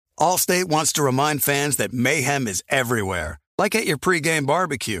Allstate wants to remind fans that mayhem is everywhere, like at your pregame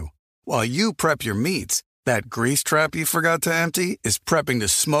barbecue. While you prep your meats, that grease trap you forgot to empty is prepping to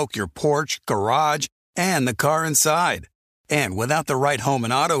smoke your porch, garage, and the car inside. And without the right home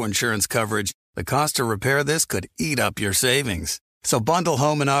and auto insurance coverage, the cost to repair this could eat up your savings. So bundle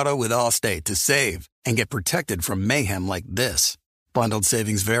home and auto with Allstate to save and get protected from mayhem like this. Bundled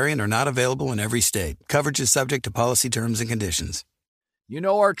savings vary and are not available in every state. Coverage is subject to policy terms and conditions. You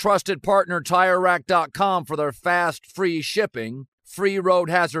know our trusted partner, TireRack.com, for their fast, free shipping, free road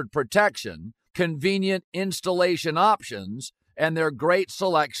hazard protection, convenient installation options, and their great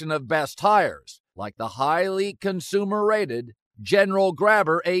selection of best tires, like the highly consumer-rated General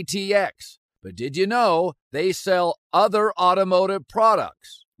Grabber ATX. But did you know they sell other automotive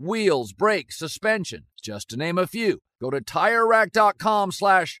products? Wheels, brakes, suspension, just to name a few. Go to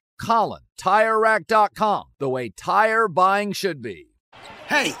TireRack.com/Colin. TireRack.com, the way tire buying should be.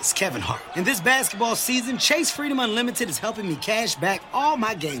 Hey, it's Kevin Hart. And this basketball season, Chase Freedom Unlimited is helping me cash back all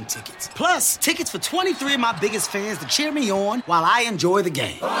my game tickets. Plus, tickets for 23 of my biggest fans to cheer me on while I enjoy the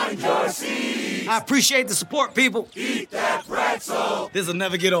game. Find your seats. I appreciate the support, people. Eat that pretzel. This'll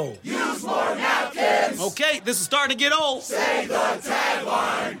never get old. Use more napkins. Okay, this is starting to get old. Say the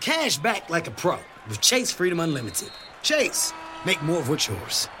tagline. Cash back like a pro with Chase Freedom Unlimited. Chase, make more of what's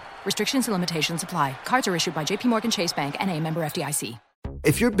yours. Restrictions and limitations apply. Cards are issued by JPMorgan Chase Bank, N.A., member FDIC.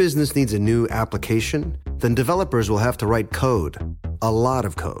 If your business needs a new application, then developers will have to write code. A lot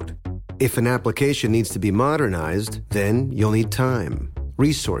of code. If an application needs to be modernized, then you'll need time,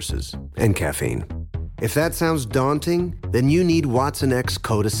 resources, and caffeine. If that sounds daunting, then you need Watson X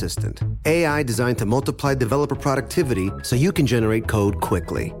Code Assistant. AI designed to multiply developer productivity so you can generate code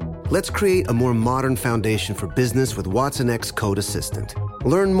quickly. Let's create a more modern foundation for business with Watson X Code Assistant.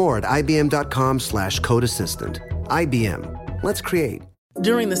 Learn more at ibm.com/code assistant. IBM. Let's create.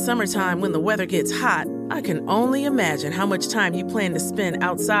 During the summertime when the weather gets hot, I can only imagine how much time you plan to spend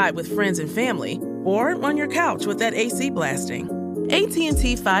outside with friends and family or on your couch with that AC blasting.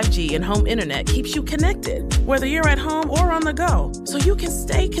 AT&T 5G and home internet keeps you connected, whether you're at home or on the go, so you can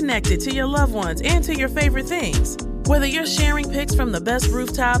stay connected to your loved ones and to your favorite things. Whether you're sharing pics from the best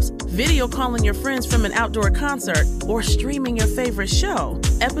rooftops, video calling your friends from an outdoor concert, or streaming your favorite show,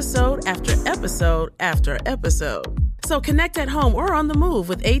 episode after episode after episode. So connect at home or on the move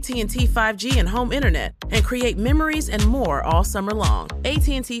with AT&T 5G and home internet and create memories and more all summer long.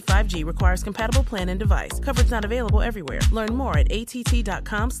 AT&T 5G requires compatible plan and device. Coverage not available everywhere. Learn more at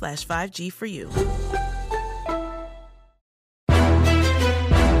att.com/5G for you.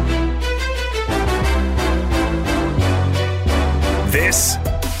 This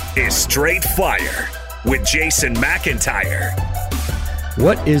is Straight Fire with Jason McIntyre.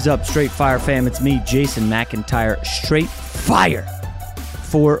 What is up, Straight Fire fam? It's me, Jason McIntyre, Straight Fire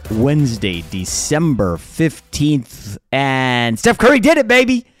for Wednesday, December 15th. And Steph Curry did it,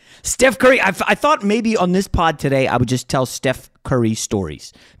 baby. Steph Curry. I thought maybe on this pod today I would just tell Steph Curry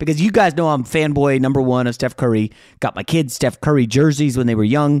stories. Because you guys know I'm fanboy number one of Steph Curry. Got my kids Steph Curry jerseys when they were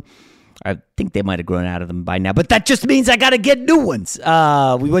young. I think they might have grown out of them by now. But that just means I got to get new ones.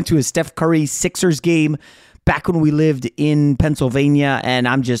 We went to a Steph Curry Sixers game back when we lived in Pennsylvania, and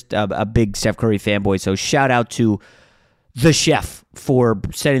I'm just a big Steph Curry fanboy, so shout out to the chef for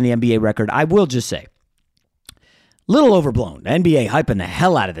setting the NBA record. I will just say, little overblown. The NBA hyping the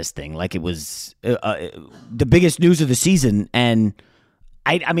hell out of this thing like it was the biggest news of the season, and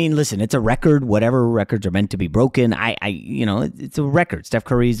I mean, listen, it's a record. Whatever records are meant to be broken. It's a record. Steph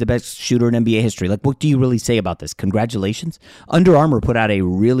Curry is the best shooter in NBA history. Like, what do you really say about this? Congratulations. Under Armour put out a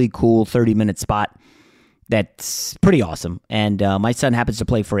really cool 30-minute spot that's pretty awesome. And my son happens to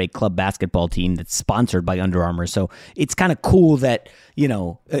play for a club basketball team that's sponsored by Under Armour. So it's kind of cool that,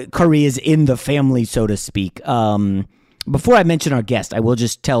 Curry is in the family, so to speak. Before I mention our guest, I will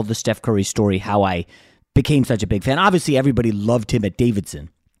just tell the Steph Curry story, how I became such a big fan. Obviously, everybody loved him at Davidson.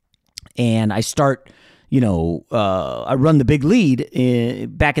 And I I run the big lead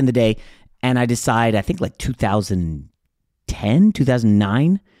back in the day. And I decide, I think like 2010,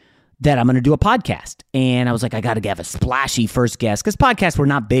 2009, that I'm going to do a podcast. And I was like, I got to have a splashy first guest, because podcasts were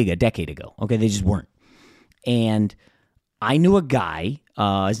not big a decade ago. Okay, they just weren't. And I knew a guy,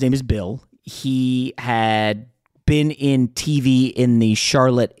 his name is Bill. He had been in TV in the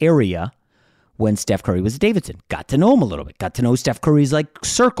Charlotte area when Steph Curry was at Davidson. Got to know him a little bit. Got to know Steph Curry's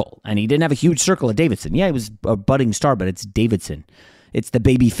circle. And he didn't have a huge circle at Davidson. Yeah, he was a budding star, but it's Davidson. It's the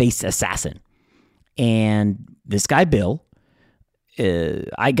babyface assassin. And this guy, Bill,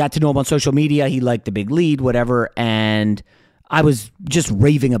 I got to know him on social media. He liked the big lead, whatever. And I was just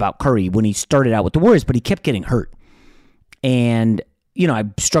raving about Curry when he started out with the Warriors, but he kept getting hurt. And I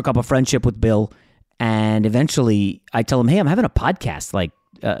struck up a friendship with Bill, and eventually I tell him, hey, I'm having a podcast. Like,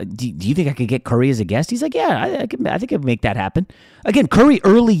 do you think I could get Curry as a guest? He's like, yeah, I think I can make that happen. Again, Curry,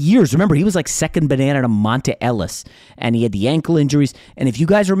 early years, remember, he was like second banana to Monta Ellis, and he had the ankle injuries. And if you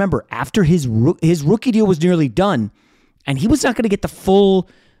guys remember, after his rookie deal was nearly done, and he was not going to get the full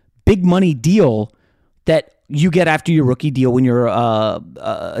big money deal that you get after your rookie deal when you're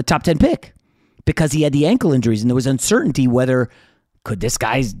a top 10 pick, because he had the ankle injuries, and there was uncertainty whether could this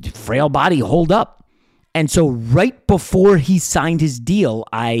guy's frail body hold up. And so right before he signed his deal,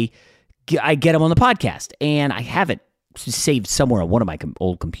 I get him on the podcast, and I have it saved somewhere on one of my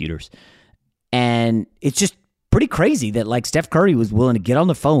old computers. And it's just pretty crazy that like Steph Curry was willing to get on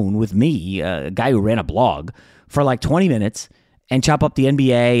the phone with me, a guy who ran a blog, for like 20 minutes and chop up the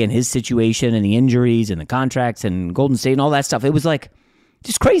NBA and his situation and the injuries and the contracts and Golden State and all that stuff. It was like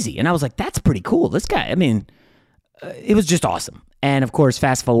just crazy. And I was like, that's pretty cool. This guy, I mean, it was just awesome. And of course,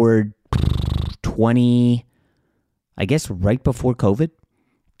 fast forward 20, I guess right before COVID,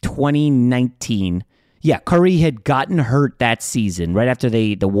 2019. Yeah, Curry had gotten hurt that season right after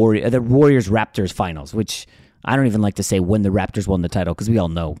the Warriors-Raptors finals, which I don't even like to say when the Raptors won the title because we all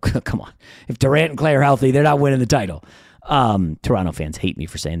know, come on, if Durant and Clay are healthy, they're not winning the title. Toronto fans hate me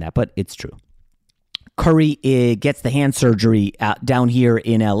for saying that, but it's true. Curry gets the hand surgery down here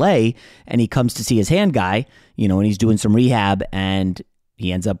in LA, and he comes to see his hand guy, and he's doing some rehab, and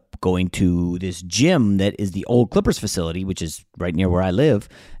he ends up going to this gym that is the old Clippers facility, which is right near where I live,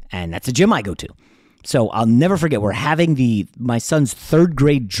 and that's a gym I go to. So I'll never forget, we're having my son's third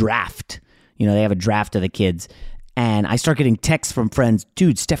grade draft. They have a draft of the kids, and I start getting texts from friends,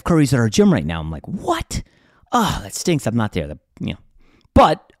 dude, Steph Curry's at our gym right now. I'm like, what? Oh, that stinks. I'm not there.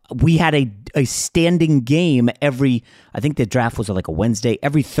 But we had a standing game I think the draft was like a Wednesday.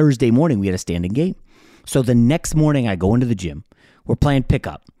 Every Thursday morning we had a standing game. So the next morning I go into the gym. We're playing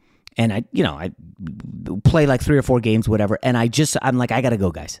pickup, and I play like 3 or 4 games, whatever. And I'm like, I got to go,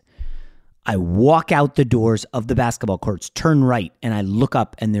 guys. I walk out the doors of the basketball courts, turn right, and I look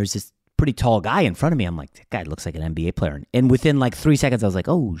up, and there's this pretty tall guy in front of me. I'm like, that guy looks like an NBA player. And within like 3 seconds, I was like,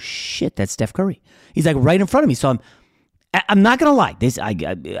 oh shit, that's Steph Curry. He's like right in front of me. So I'm not gonna lie.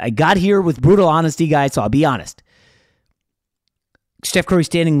 I got here with brutal honesty, guys. So I'll be honest. Steph Curry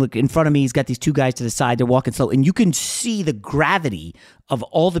standing in front of me. He's got these 2 guys to the side. They're walking slow, and you can see the gravity of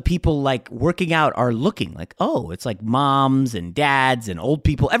all the people like working out are looking like, oh, it's like moms and dads and old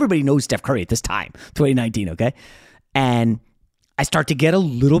people. Everybody knows Steph Curry at this time, 2019. Okay, and I start to get a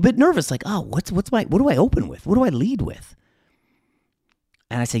little bit nervous, like, oh, what do I open with? What do I lead with?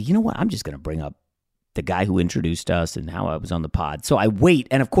 And I say, you know what? I'm just going to bring up the guy who introduced us and how I was on the pod. So I wait,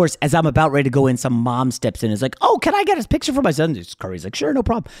 and of course, as I'm about ready to go in, some mom steps in and is like, oh, can I get his picture for my son? Curry's like, sure, no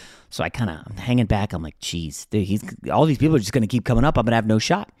problem. So I'm hanging back. I'm like, geez, all these people are just going to keep coming up. I'm going to have no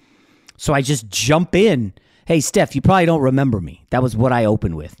shot. So I just jump in. Hey, Steph, you probably don't remember me. That was what I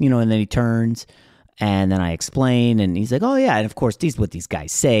opened with, and then he turns. And then I explain, and he's like, oh, yeah. And, of course, what these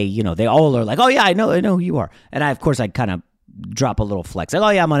guys say. They all are like, oh, yeah, I know who you are. And, I kind of drop a little flex. Like, oh,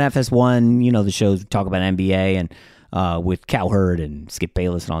 yeah, I'm on FS1, the shows talk about NBA and with Cowherd and Skip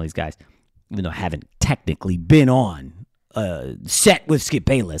Bayless and all these guys, even though I haven't technically been on set with Skip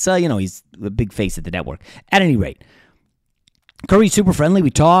Bayless. He's a big face at the network. At any rate, Curry's super friendly.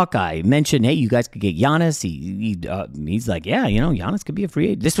 We talk. I mentioned, hey, you guys could get Giannis. He's like, yeah, Giannis could be a free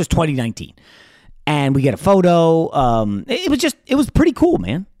agent. This was 2019. And we get a photo. It was pretty cool,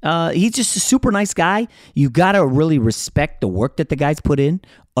 man. He's just a super nice guy. You got to really respect the work that the guys put in.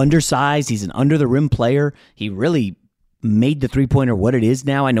 Undersized. He's an under-the-rim player. He really made the three-pointer what it is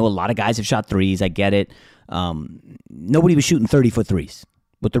now. I know a lot of guys have shot threes. I get it. Nobody was shooting 30-foot threes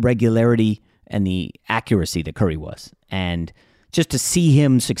with the regularity and the accuracy that Curry was. And just to see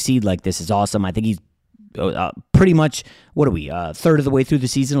him succeed like this is awesome. I think he's pretty much, third of the way through the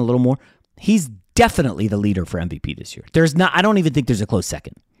season, a little more. He's definitely the leader for MVP this year. I don't even think there's a close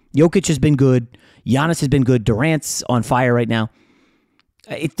second. Jokic has been good. Giannis has been good. Durant's on fire right now.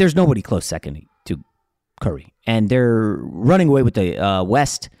 There's nobody close second to Curry. And they're running away with the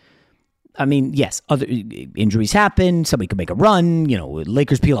West. I mean, yes, other injuries happen. Somebody could make a run.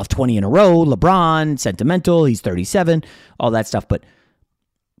 Lakers peel off 20 in a row. LeBron, sentimental. He's 37. All that stuff. But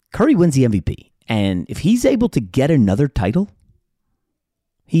Curry wins the MVP. And if he's able to get another title,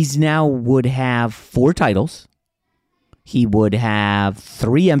 he's now would have 4 titles. He would have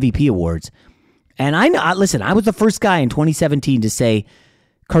 3 MVP awards. And I was the first guy in 2017 to say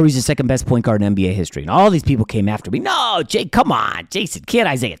Curry's the second best point guard in NBA history. And all these people came after me. No, Jake, come on. Jason Kidd,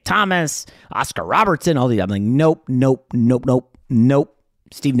 Isaiah Thomas, Oscar Robertson, all these. I'm like, nope.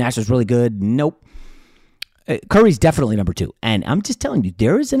 Steve Nash was really good. Nope. Curry's definitely number 2. And I'm just telling you,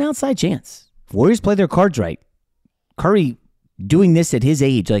 there is an outside chance. Warriors play their cards right. Curry doing this at his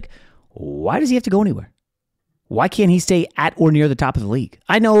age, like, why does he have to go anywhere? Why can't he stay at or near the top of the league?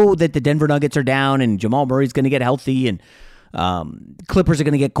 I know that the Denver Nuggets are down and Jamal Murray's going to get healthy and Clippers are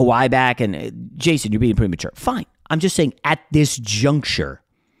going to get Kawhi back. And Jason, you're being premature. Fine. I'm just saying at this juncture,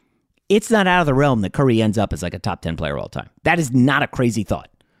 it's not out of the realm that Curry ends up as like a top 10 player all time. That is not a crazy thought,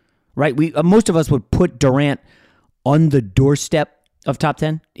 right? Most of us would put Durant on the doorstep of top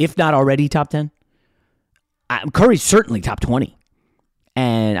 10, if not already top 10. Curry's certainly top 20.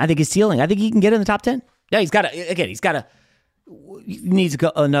 And I think his ceiling, I think he can get in the top 10. Yeah, he needs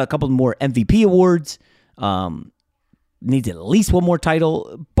a couple more MVP awards, needs at least one more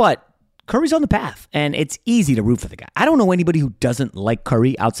title, but Curry's on the path, and it's easy to root for the guy. I don't know anybody who doesn't like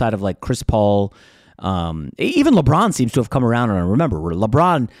Curry outside of like Chris Paul. Even LeBron seems to have come around. And remember,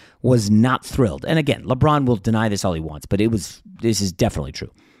 LeBron was not thrilled. And again, LeBron will deny this all he wants, but this is definitely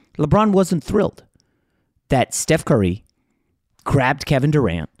true. LeBron wasn't thrilled that Steph Curry grabbed Kevin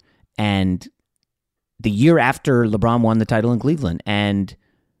Durant and the year after LeBron won the title in Cleveland, and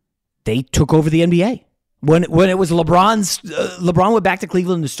they took over the NBA. When it was LeBron went back to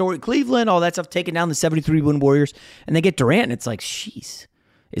Cleveland, the story, Cleveland, all that stuff, taking down the 73-win Warriors, and they get Durant, and it's like, jeez,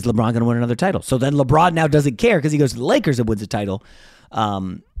 is LeBron going to win another title? So then LeBron now doesn't care because he goes to the Lakers and wins the title.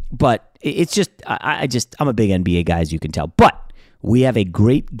 But it's just, I'm a big NBA guy, as you can tell. But we have a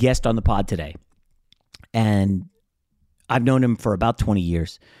great guest on the pod today, and I've known him for about 20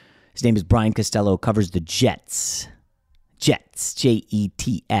 years. His name is Brian Costello, covers the Jets, Jets,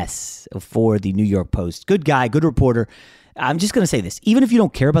 for the New York Post. Good guy, good reporter. I'm just going to say this. Even if you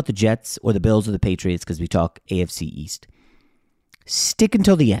don't care about the Jets or the Bills or the Patriots, because we talk AFC East, stick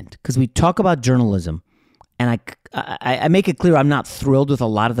until the end, because we talk about journalism. And I make it clear I'm not thrilled with a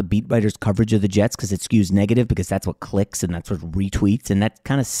lot of the beat writers' coverage of the Jets because it skews negative, because that's what clicks and that's what retweets, and that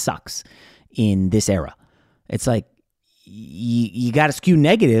kind of sucks in this era. It's like, you got to skew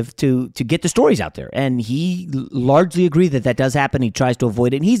negative to get the stories out there. And he largely agreed that does happen. He tries to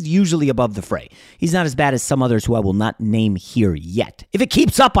avoid it, and he's usually above the fray. He's not as bad as some others who I will not name here yet. If it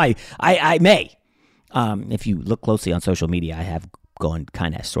keeps up, I may. If you look closely on social media, I have gone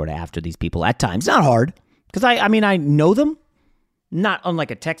kind of sort of after these people at times. Not hard, because I know them, not on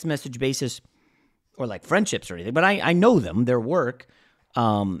like a text message basis or like friendships or anything, but I know them, their work.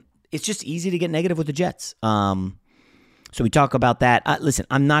 It's just easy to get negative with the Jets. So we talk about that. Listen,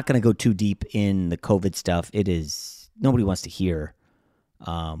 I'm not going to go too deep in the COVID stuff. Nobody wants to hear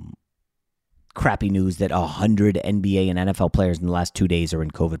crappy news that 100 NBA and NFL players in the last 2 days are in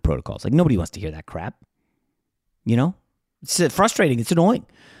COVID protocols. Like, nobody wants to hear that crap. You know? It's frustrating. It's annoying.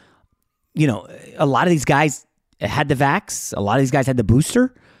 You know, a lot of these guys had the vax. A lot of these guys had the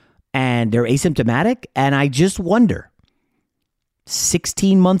booster, and they're asymptomatic. And I just wonder,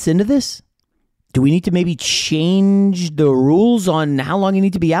 16 months into this, do we need to maybe change the rules on how long you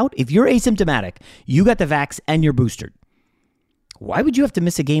need to be out? If you're asymptomatic, you got the vax and you're boosted, why would you have to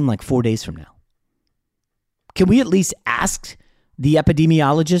miss a game like 4 days from now? Can we at least ask the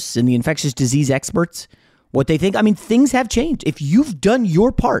epidemiologists and the infectious disease experts what they think? I mean, things have changed. If you've done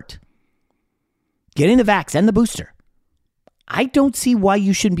your part, getting the vax and the booster, I don't see why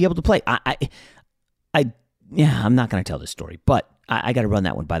you shouldn't be able to play. I'm not going to tell this story, but I got to run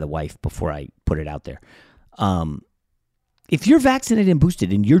that one by the wife before I put it out there. If you're vaccinated and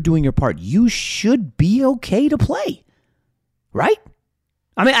boosted and you're doing your part, you should be okay to play, right?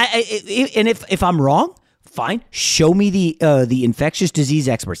 I mean, and if I'm wrong, fine. Show me the infectious disease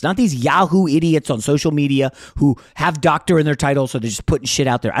experts, not these Yahoo idiots on social media who have doctor in their title, so they're just putting shit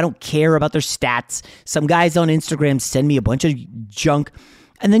out there. I don't care about their stats. Some guys on Instagram send me a bunch of junk.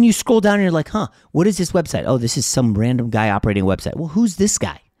 And then you scroll down and you're like, what is this website? Oh, this is some random guy operating a website. Well, who's this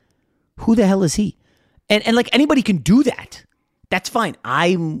guy? Who the hell is he? And like, anybody can do that. That's fine.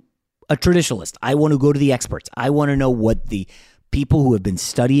 I'm a traditionalist. I want to go to the experts. I want to know what the people who have been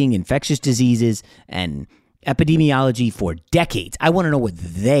studying infectious diseases and epidemiology for decades, I want to know what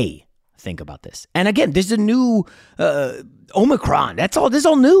they think about this. And again, there's a new Omicron. This is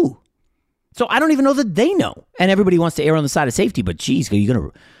all new. So I don't even know that they know. And everybody wants to err on the side of safety, but geez, are you going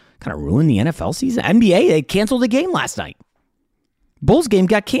to kind of ruin the NFL season? NBA, they canceled the game last night. Bulls game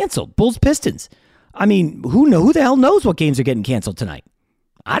got canceled. Bulls Pistons. I mean, who the hell knows what games are getting canceled tonight?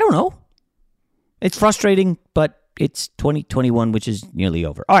 I don't know. It's frustrating, but it's 2021, which is nearly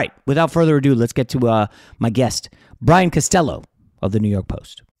over. All right, without further ado, let's get to my guest, Brian Costello of the New York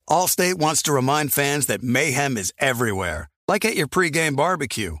Post. Allstate wants to remind fans that mayhem is everywhere, like at your pregame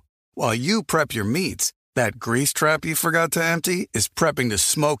barbecue. While you prep your meats, that grease trap you forgot to empty is prepping to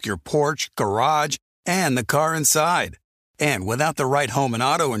smoke your porch, garage, and the car inside. And without the right home and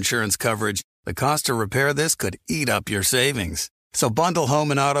auto insurance coverage, the cost to repair this could eat up your savings. So bundle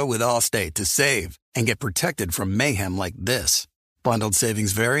home and auto with Allstate to save and get protected from mayhem like this. Bundled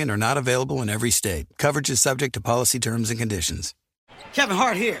savings vary and are not available in every state. Coverage is subject to policy terms and conditions. Kevin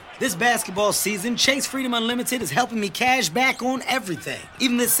Hart here. This basketball season, Chase Freedom Unlimited is helping me cash back on everything.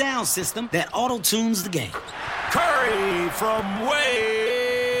 Even the sound system that auto-tunes the game. Curry from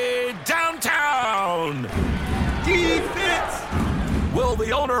way downtown. Defense! Will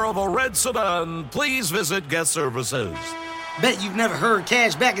the owner of a red sedan please visit guest services? Bet you've never heard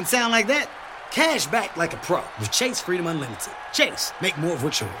cash back and sound like that. Cash back like a pro with Chase Freedom Unlimited. Chase, make more of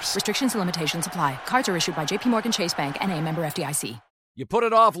what's yours. Restrictions and limitations apply. Cards are issued by JP Morgan Chase Bank, N.A., member FDIC. You put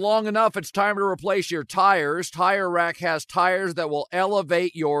it off long enough, it's time to replace your tires. Tire Rack has tires that will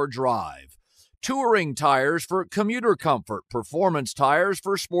elevate your drive. Touring tires for commuter comfort, performance tires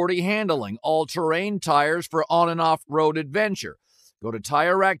for sporty handling, all-terrain tires for on- and off-road adventure. Go to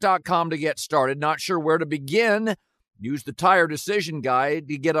TireRack.com to get started. Not sure where to begin? Use the Tire Decision Guide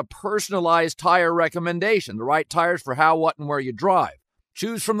to get a personalized tire recommendation, the right tires for how, what, and where you drive.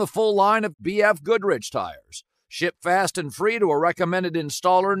 Choose from the full line of BF Goodrich tires. Ship fast and free to a recommended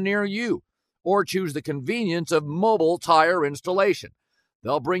installer near you. Or choose the convenience of mobile tire installation.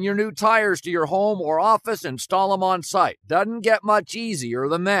 They'll bring your new tires to your home or office and install them on site. Doesn't get much easier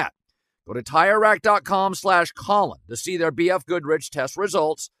than that. Go to TireRack.com/Colin to see their BF Goodrich test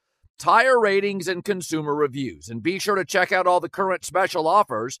results, tire ratings, and consumer reviews. And be sure to check out all the current special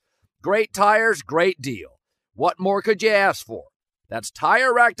offers. Great tires, great deal. What more could you ask for? That's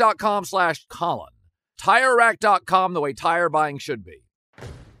TireRack.com/Colin. TireRack.com, the way tire buying should be.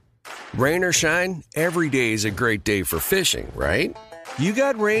 Rain or shine, every day is a great day for fishing, right? You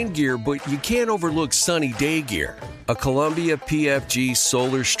got rain gear, but you can't overlook sunny day gear. A Columbia PFG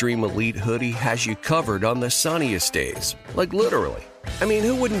Solar Stream Elite hoodie has you covered on the sunniest days. Like literally. I mean,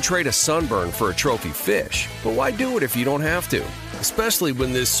 who wouldn't trade a sunburn for a trophy fish? But why do it if you don't have to? Especially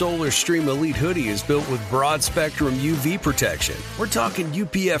when this Solar Stream Elite hoodie is built with broad spectrum UV protection. We're talking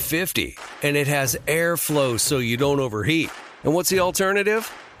UPF 50, and it has airflow so you don't overheat. And what's the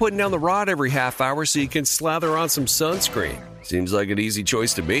alternative? Putting down the rod every half hour so you can slather on some sunscreen. Seems like an easy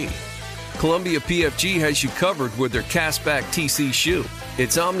choice to me. Columbia PFG has you covered with their Castback TC shoe.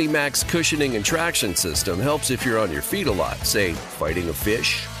 Its OmniMax cushioning and traction system helps if you're on your feet a lot, say, fighting a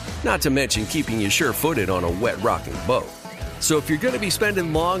fish. Not to mention keeping you sure-footed on a wet rocking boat. So if you're going to be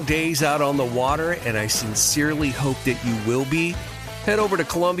spending long days out on the water, and I sincerely hope that you will be, head over to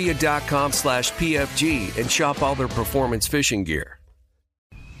Columbia.com/PFG and shop all their performance fishing gear.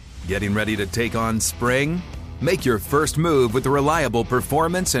 Getting ready to take on spring? Make your first move with the reliable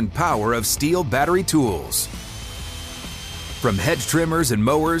performance and power of Steel battery tools. From hedge trimmers and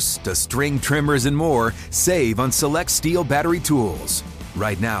mowers to string trimmers and more, save on select Steel battery tools.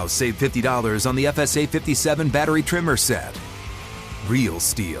 Right now, save $50 on the FSA 57 battery trimmer set. Real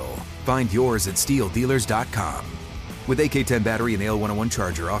Steel. Find yours at SteelDealers.com. With AK-10 battery and AL101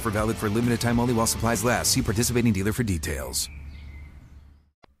 charger, offer valid for limited time only while supplies last. See participating dealer for details.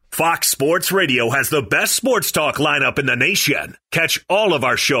 Fox Sports Radio has the best sports talk lineup in the nation. Catch all of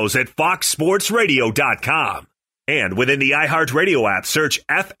our shows at foxsportsradio.com. And within the iHeartRadio app, search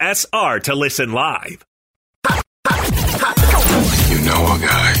FSR to listen live. You know a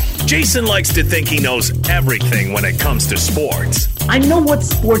guy. Jason likes to think he knows everything when it comes to sports. I know what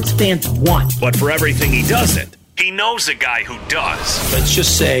sports fans want. But for everything he doesn't, he knows a guy who does. Let's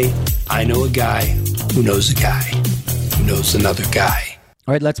just say I know a guy who knows a guy who knows another guy.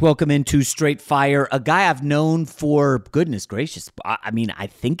 All right, let's welcome into Straight Fire a guy I've known for, goodness gracious, I mean, I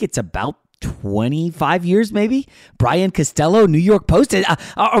think it's about 25 years maybe. Brian Costello, New York Post.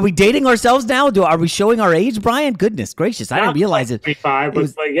 Are we dating ourselves now? Are we showing our age, Brian? Goodness gracious, I didn't realize it. 25, but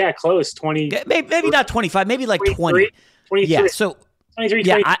like, yeah, close. 20. Maybe not 25, maybe like 20. 23. Yeah, so 23,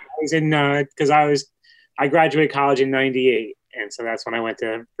 yeah, 24. I was in, because I graduated college in 98, and so that's when I went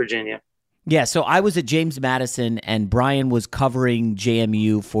to Virginia. Yeah, so I was at James Madison, and Brian was covering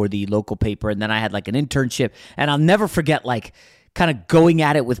JMU for the local paper, and then I had like an internship, and I'll never forget like kind of going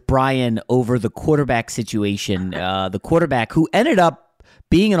at it with Brian over the quarterback situation, the quarterback who ended up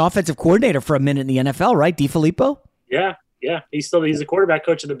being an offensive coordinator for a minute in the NFL, right, DeFilippo? Yeah, he's the quarterback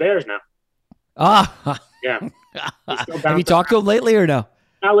coach of the Bears now. Yeah. Have you talked to him lately or no?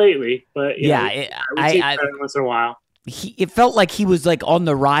 Not lately, but I once in a while. It felt like he was like on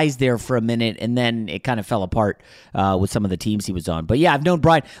the rise there for a minute, and then it kind of fell apart with some of the teams he was on. But yeah, I've known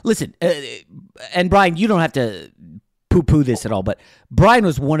Brian. Listen, and Brian, you don't have to poo-poo this at all, but Brian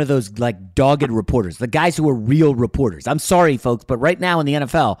was one of those like dogged reporters, the guys who were real reporters. I'm sorry, folks, but right now in the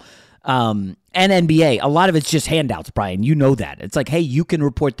NFL, and NBA, a lot of it's just handouts, Brian. You know that. It's like, hey, you can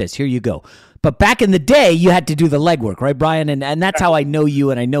report this. Here you go. But back in the day, you had to do the legwork, right, Brian? And that's how I know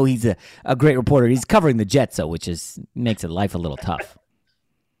you, and I know he's a great reporter. He's covering the Jets, though, which makes life a little tough.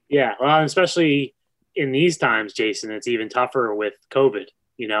 Yeah, well, especially in these times, Jason, it's even tougher with COVID.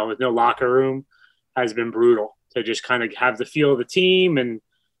 With no locker room has been brutal to just kind of have the feel of the team and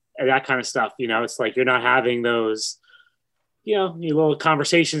that kind of stuff. It's like you're not having those, your little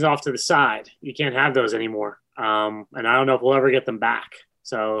conversations off to the side. You can't have those anymore. And I don't know if we'll ever get them back.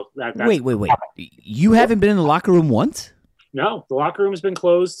 So that's wait. You haven't been in the locker room once? No, the locker room has been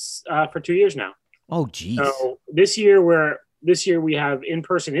closed for 2 years now. Oh, geez. So this year we have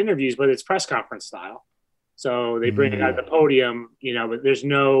in-person interviews, but it's press conference style. So they bring it out at the podium, but there's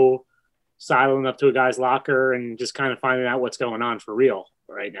no sidling up to a guy's locker and just kind of finding out what's going on for real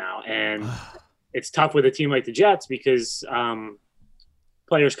right now. And it's tough with a team like the Jets because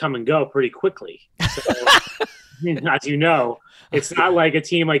players come and go pretty quickly. So, as you know, it's not like a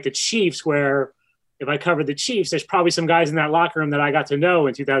team like the Chiefs where if I covered the Chiefs, there's probably some guys in that locker room that I got to know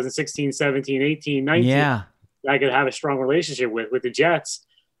in 2016, 17, 18, 19 that I could have a strong relationship with the Jets.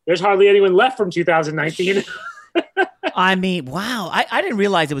 There's hardly anyone left from 2019. I mean, wow. I didn't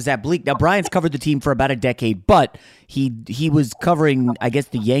realize it was that bleak. Now, Brian's covered the team for about a decade, but he was covering, I guess,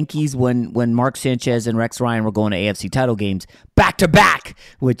 the Yankees when Mark Sanchez and Rex Ryan were going to AFC title games back-to-back,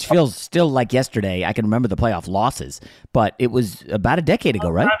 which feels still like yesterday. I can remember the playoff losses, but it was about a decade ago,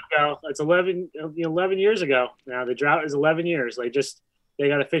 right? It's 11 years ago. Now, the drought is 11 years. They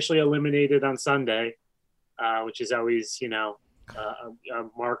got officially eliminated on Sunday, which is always, a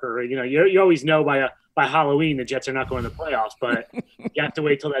marker. You always know by Halloween the Jets are not going to the playoffs, but you have to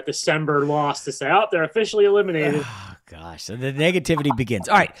wait till that December loss to say, oh, they're officially eliminated. Oh, gosh, so the negativity begins.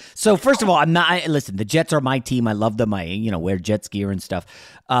 All right, so first of all, listen, the Jets are my team. I love them. I wear Jets gear and stuff.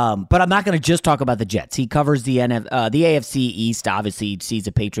 But I'm not going to just talk about the Jets. He covers the AFC East. Obviously, he sees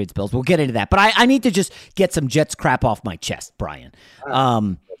the Patriots, Bills. We'll get into that. But I need to just get some Jets crap off my chest, Brian.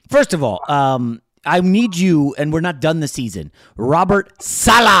 First of all, I need you, and we're not done the season. Robert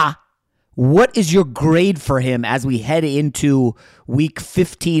Saleh, what is your grade for him as we head into week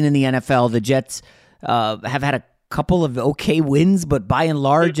 15 in the NFL? The Jets have had a couple of okay wins, but by and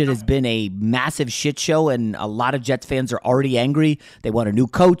large, it has been a massive shit show, and a lot of Jets fans are already angry. They want a new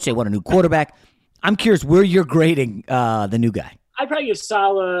coach. They want a new quarterback. I'm curious where you're grading the new guy. I'd probably give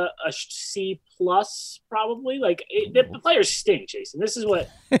Saleh a C+, probably. The players stink, Jason. This is what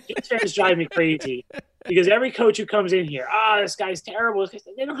Jets fans drive me crazy because every coach who comes in here, this guy's terrible.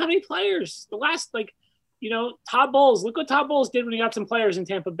 They don't have any players. The last, Todd Bowles. Look what Todd Bowles did when he got some players in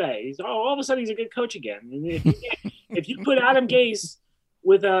Tampa Bay. All of a sudden he's a good coach again. And if you put Adam Gase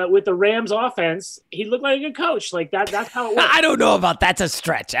with the Rams offense, he looked like a good coach. That's how it works. I don't know about that's a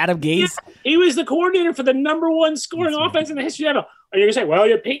stretch. Adam Gase. Yeah, he was the coordinator for the number one scoring offense in the history of it. Are you going to say, well,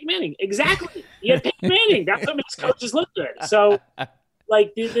 you had Peyton Manning? Exactly. You had Peyton Manning. That's what makes coaches look good. So,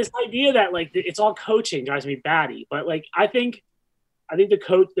 this idea that, it's all coaching drives me batty. But, I think the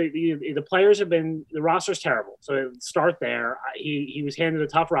coach, the players have been – the roster's terrible. So, start there. He was handed a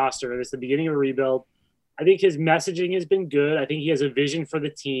tough roster. It's the beginning of a rebuild. I think his messaging has been good. I think he has a vision for the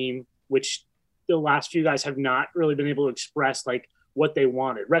team, which the last few guys have not really been able to express, what they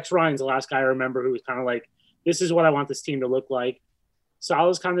wanted. Rex Ryan's the last guy I remember who was kind of like, this is what I want this team to look like.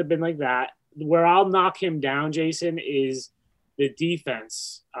 Saleh's kind of been like that. Where I'll knock him down, Jason, is the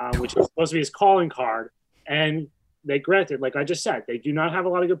defense, which is supposed to be his calling card. And they granted, like I just said, they do not have a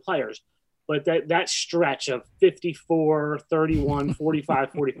lot of good players. But that stretch of 54, 31,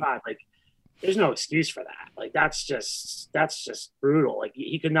 45, 45, there's no excuse for that. That's just brutal.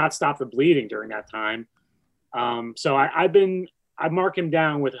 He could not stop the bleeding during that time. So I mark him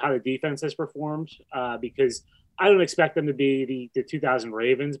down with how the defense has performed because I don't expect them to be the 2000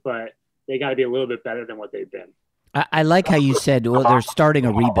 Ravens, but they got to be a little bit better than what they've been. I like how you said, well, they're starting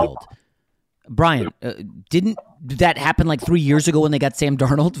a rebuild. Brian, didn't that happen 3 years ago when they got Sam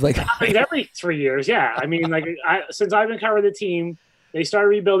Darnold? Every 3 years, yeah. Since I've been covering the team, they started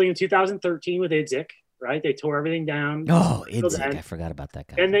rebuilding in 2013 with Idzik, right? They tore everything down. Oh, Idzik, I forgot about that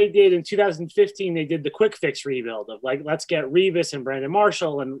guy. And they did in 2015, they did the quick fix rebuild of let's get Revis and Brandon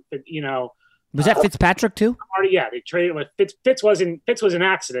Marshall and, Was that Fitzpatrick too? Yeah, they traded with Fitz was an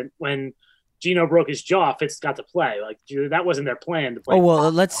accident when Geno broke his jaw. Fitz got to play. That wasn't their plan to play. Oh,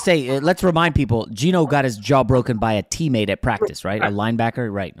 well, let's remind people, Geno got his jaw broken by a teammate at practice, right? A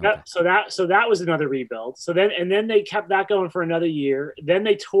linebacker, right? Okay. So that was another rebuild. So then they kept that going for another year. Then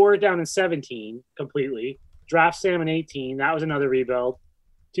they tore it down in 17 completely. Draft Sam in 18. That was another rebuild.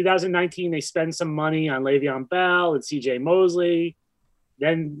 2019, they spend some money on Le'Veon Bell and CJ Mosley.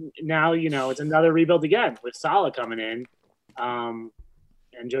 then now, it's another rebuild again with Saleh coming in and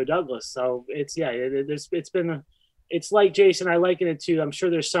Joe Douglas. So it's like, Jason, I liken it to, I'm sure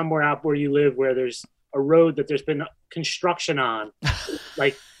there's somewhere out where you live where there's a road that there's been construction on,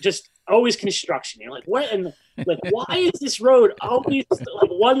 like just always construction. You're like, what? And like, why is this road always like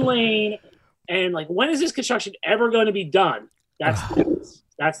one lane? And like, when is this construction ever going to be done? That's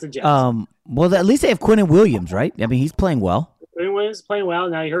the Jets. Well, at least they have Quinnen Williams, right? I mean, he's playing well. Quinnen Williams is playing well.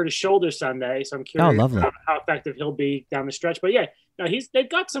 Now he hurt his shoulder Sunday, so I'm curious how effective he'll be down the stretch. But yeah, no, they've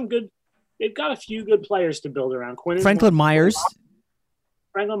got a few good players to build around. Franklin Myers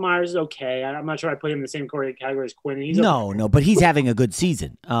is okay. I'm not sure I put him in the same category as Quinnen. No, but he's having a good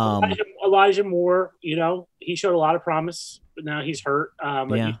season. Elijah Moore, he showed a lot of promise, but now he's hurt.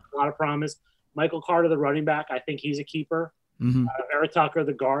 But he showed a lot of promise. Michael Carter, the running back, I think he's a keeper. Mm-hmm. Eric Tucker,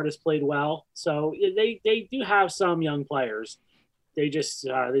 the guard, has played well. So they do have some young players. They just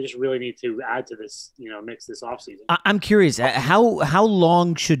really need to add to this, mix this offseason. I'm curious, how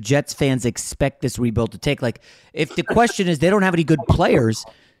long should Jets fans expect this rebuild to take? Like, if the question is they don't have any good players,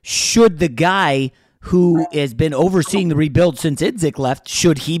 should the guy who has been overseeing the rebuild since Idzik left,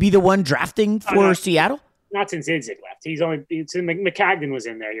 should he be the one drafting for Seattle? Not since Idzik left. McCagnon was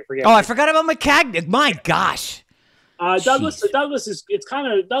in there. You forget. Oh, I forgot about McCagnon. My gosh. Douglas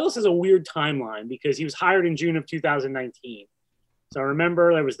has a weird timeline because he was hired in June of 2019. So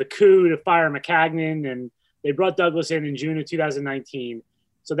remember, there was the coup to fire McCagnon, and they brought Douglas in June of 2019.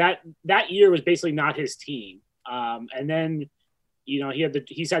 So that year was basically not his team. And then,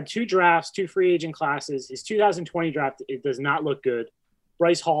 he's had 2 drafts, 2 free agent classes. His 2020 draft, it does not look good.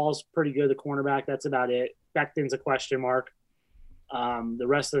 Bryce Hall's pretty good, the cornerback. That's about it. Becton's a question mark. The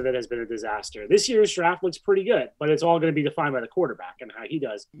rest of it has been a disaster. This year's draft looks pretty good, but it's all going to be defined by the quarterback and how he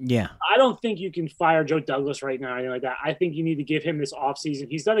does. Yeah. I don't think you can fire Joe Douglas right now or anything like that. I think you need to give him this offseason.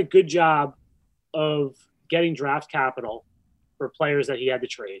 He's done a good job of getting draft capital for players that he had to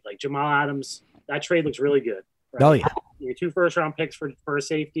trade. Like Jamal Adams, that trade looks really good. Right? Oh, yeah. 2 first-round picks for a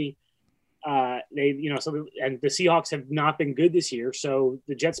safety. And the Seahawks have not been good this year, so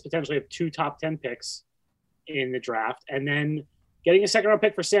the Jets potentially have 2 top 10 picks in the draft. And then getting a second-round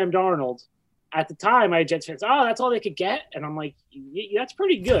pick for Sam Darnold, at the time, I had Jets fans, that's all they could get? And I'm like, that's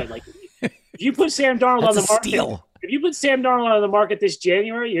pretty good. Like, if you put Sam Darnold on the market, steal. If you put Sam Darnold on the market this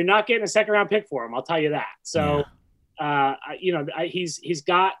January, you're not getting a second-round pick for him. I'll tell you that. So, he's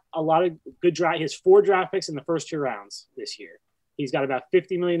got a lot of good draft. He has 4 draft picks in the first 2 rounds this year. He's got about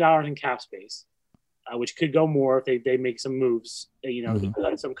 $50 million in cap space, which could go more if they make some moves,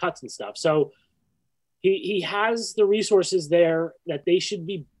 some cuts and stuff. So he has the resources there that they should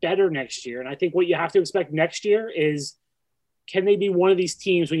be better next year. And I think what you have to expect next year is, can they be one of these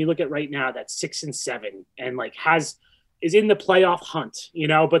teams when you look at right now that's 6-7 and like is in the playoff hunt,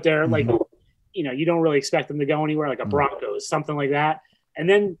 but they're like, you don't really expect them to go anywhere, like a Broncos, something like that. And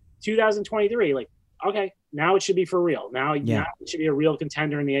then 2023, like, okay, now it should be for real. Now it should be a real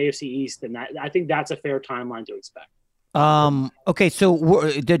contender in the AFC East. And I think that's a fair timeline to expect. Okay,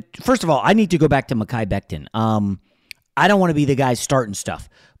 so first of all, I need to go back to Mekhi Becton. I don't want to be the guy starting stuff,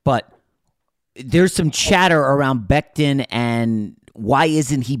 but there's some chatter around Becton and why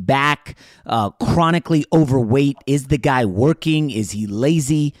isn't he back? Chronically overweight. Is the guy working? Is he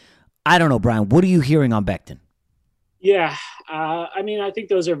lazy? I don't know, Brian. What are you hearing on Becton? Yeah, I think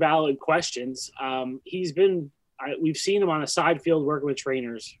those are valid questions. We've seen him on a side field working with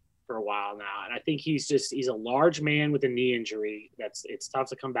trainers for a while now, and I think he's a large man with a knee injury. It's tough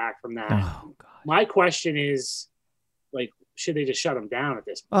to come back from that. Oh, God. My question is, like, should they just shut him down at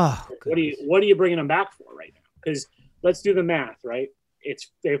this point? Oh, what are you bringing him back for right now? Because let's do the math, right?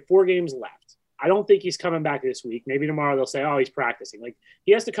 They have 4 games left. I don't think he's coming back this week. Maybe tomorrow they'll say, he's practicing. Like,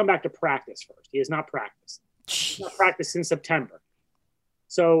 he has to come back to practice first. He has not practiced. He's not practiced since September.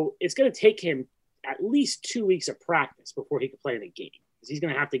 So it's going to take him at least 2 weeks of practice before he can play in a game. Because he's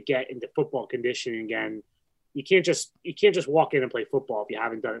going to have to get into football conditioning again. You can't just walk in and play football if you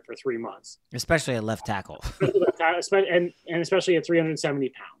haven't done it for 3 months. Especially at left tackle. and especially at 370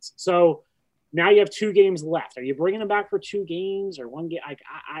 pounds. So now you have 2 games left. Are you bringing him back for 2 games or 1 game?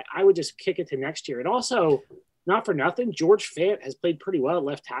 I would just kick it to next year. And also, not for nothing, George Fant has played pretty well at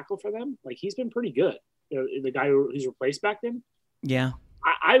left tackle for them. Like, he's been pretty good. The guy who's replaced Becton. Yeah.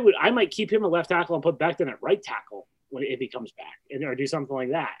 I might keep him at left tackle and put Becton at right tackle if he comes back, or do something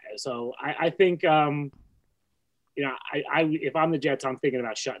like that. So I think, if I'm the Jets, I'm thinking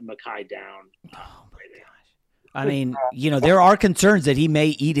about shutting Mekhi down. Oh my gosh. I mean, there are concerns that he may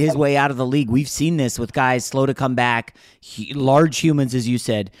eat his way out of the league. We've seen this with guys slow to come back, large humans, as you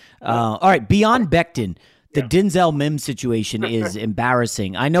said. All right, beyond Becton, The Denzel Mims situation is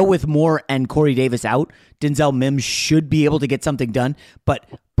embarrassing. I know with Moore and Corey Davis out, Denzel Mims should be able to get something done. But,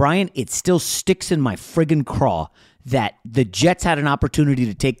 Brian, it still sticks in my friggin' craw that the Jets had an opportunity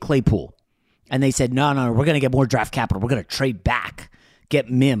to take Claypool. And they said, no, we're going to get more draft capital. We're going to trade back, get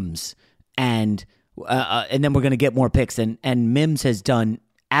Mims, and then we're going to get more picks. And Mims has done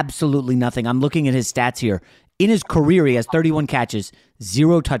absolutely nothing. I'm looking at his stats here. In his career, he has 31 catches,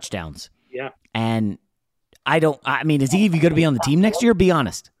 0 touchdowns. Yeah. And is he even going to be on the team next year? Be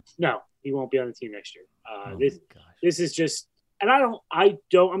honest. No, he won't be on the team next year. This is just, and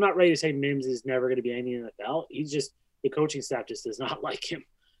I'm not ready to say Mims is never going to be anything in the NFL. He's just, the coaching staff just does not like him,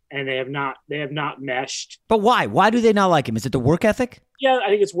 and they have not meshed. But why? Why do they not like him? Is it the work ethic? Yeah, I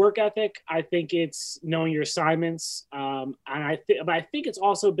think it's work ethic. I think it's knowing your assignments. But I think it's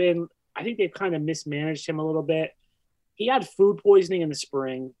also been, I think they've kind of mismanaged him a little bit. He had food poisoning in the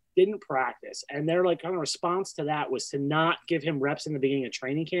spring, didn't practice, and their kind of response to that was to not give him reps in the beginning of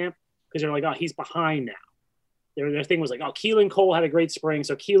training camp because they're like, oh, he's behind now. Their thing was like, oh, Keelan Cole had a great spring,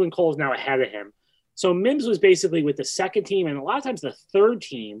 so Keelan Cole is now ahead of him. So Mims was basically with the second team and a lot of times the third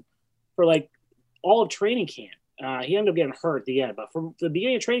team for all of training camp. He ended up getting hurt at the end, but from the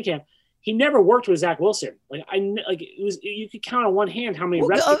beginning of training camp, he never worked with Zach Wilson. You could count on one hand how many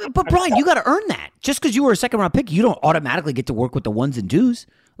reps. But Brian, you got to earn that. Just because you were a second-round pick, you don't automatically get to work with the ones and twos.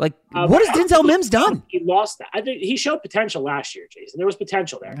 What has Denzel Mims done? He lost that. I think he showed potential last year, Jason. There was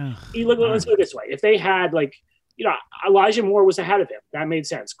potential there. Let's go this way. If they had Elijah Moore was ahead of him. That made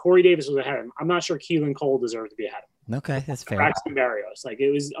sense. Corey Davis was ahead of him. I'm not sure Keelan Cole deserved to be ahead of him. Okay, that's fair. Braxton Berrios.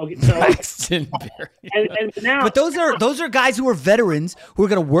 It was okay. So, Braxton Berrios. And now, but those are guys who are veterans who are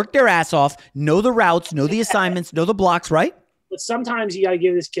going to work their ass off, know the routes, know the assignments, know the blocks, right? But sometimes you got to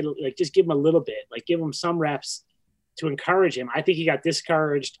give this kid just give him a little bit, give him some reps to encourage him. I think he got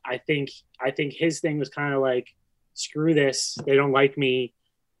discouraged. I think his thing was kind of screw this. They don't like me.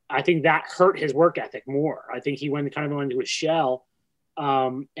 I think that hurt his work ethic more. I think he went into his shell,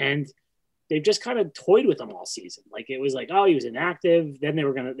 and they've just kind of toyed with him all season. It was oh, he was inactive. Then they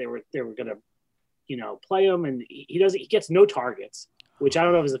were gonna play him, and he gets no targets, which I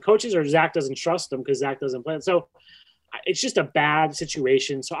don't know if it's the coaches or Zach doesn't trust him because Zach doesn't play. So it's just a bad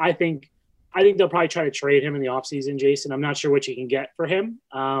situation. So I think they'll probably try to trade him in the offseason, Jason. I'm not sure what you can get for him,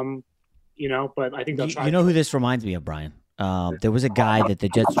 but I think they'll try. You know who this reminds me of, Brian? There was a guy that the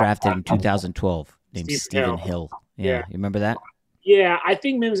Jets drafted in 2012 named Stephen Hill. Yeah, you remember that? Yeah, I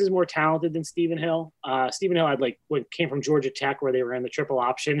think Mims is more talented than Stephen Hill. Stephen Hill had came from Georgia Tech where they were in the triple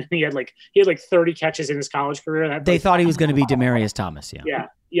option. He had 30 catches in his college career. They thought he was going to be Demaryius Thomas. Yeah. Yeah.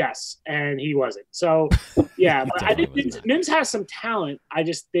 Yes, and he wasn't. So yeah, but I think Mims has some talent. I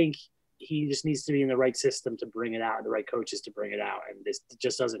just think he just needs to be in the right system to bring it out, the right coaches to bring it out, and this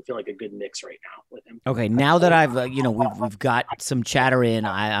just doesn't feel like a good mix right now with him. Okay, now that I've we've got some chatter in,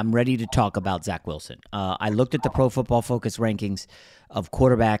 I'm ready to talk about Zach Wilson. I looked at the Pro Football Focus rankings of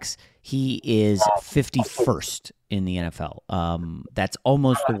quarterbacks. He is 51st in the NFL. That's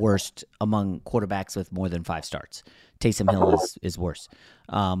almost the worst among quarterbacks with more than 5 starts. Taysom Hill is worse,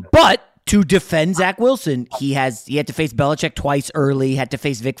 but. To defend Zach Wilson, he had to face Belichick twice early, had to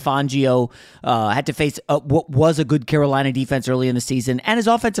face Vic Fangio, had to face what was a good Carolina defense early in the season, and his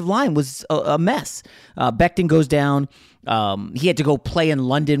offensive line was a mess. Becton goes down. He had to go play in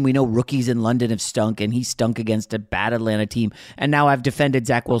London. We know rookies in London have stunk, and he stunk against a bad Atlanta team. And now I've defended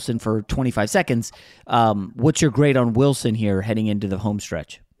Zach Wilson for 25 seconds. What's your grade on Wilson here heading into the home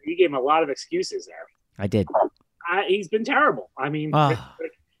stretch? You gave him a lot of excuses there. I did. He's been terrible. I mean...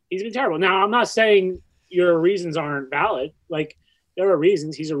 He's been terrible. Now, I'm not saying your reasons aren't valid. There are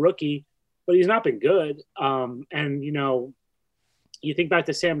reasons. He's a rookie, but he's not been good. And, you think back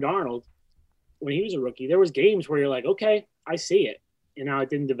to Sam Darnold when he was a rookie, there was games where you're like, okay, I see it. It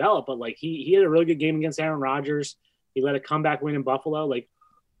didn't develop, but he had a really good game against Aaron Rodgers. He led a comeback win in Buffalo.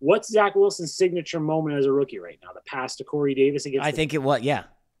 What's Zach Wilson's signature moment as a rookie right now? The pass to Corey Davis against I think it was, yeah.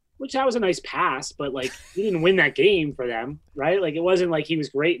 Which that was a nice pass, but he didn't win that game for them, right? It wasn't like he was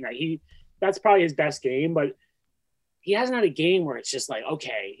great in that. That's probably his best game, but he hasn't had a game where it's just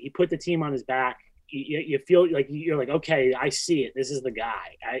okay, he put the team on his back. You feel you're okay, I see it. This is the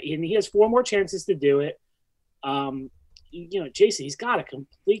guy, and he has 4 more chances to do it. Jason, he's got to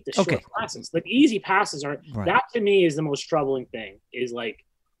complete the short passes. Easy passes are that to me is the most troubling thing. Is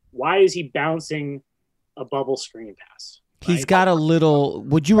why is he bouncing a bubble screen pass? He's got a little,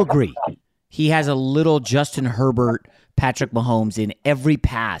 would you agree? He has a little Justin Herbert, Patrick Mahomes in every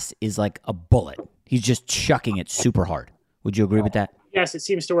pass is like a bullet. He's just chucking it super hard. Would you agree with that? Yes, it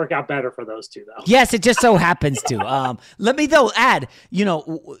seems to work out better for those two, though. Yes, it just so happens to. Let me, though, add,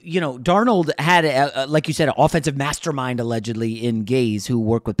 Darnold had, like you said, an offensive mastermind, allegedly, in Gaze, who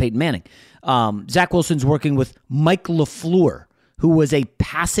worked with Peyton Manning. Zach Wilson's working with Mike LaFleur, who was a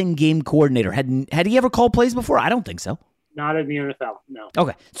passing game coordinator. Had he ever called plays before? I don't think so. Not in the NFL, no.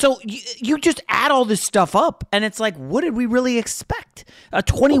 Okay, so you just add all this stuff up, and it's like, what did we really expect? A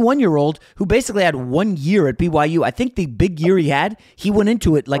 21-year-old who basically had 1 year at BYU. I think the big year he had, he went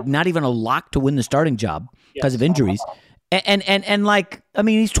into it like not even a lock to win the starting job because of injuries. And like, I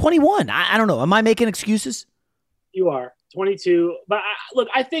mean, he's 21. I don't know. Am I making excuses? You are 22, but look,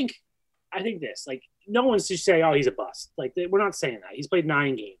 I think this. Like, no one's just saying, "Oh, he's a bust." Like, we're not saying that. He's played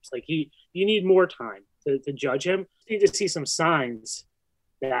 9 games. Like, you need more time to judge him. You need to see some signs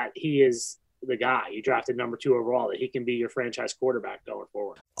that he is the guy you drafted number 2 overall, that he can be your franchise quarterback going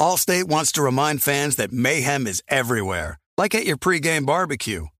forward. Allstate wants to remind fans that mayhem is everywhere, like at your pregame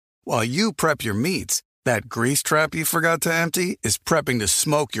barbecue. While you prep your meats, that grease trap you forgot to empty is prepping to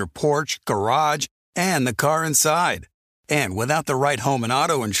smoke your porch, garage, and the car inside. And without the right home and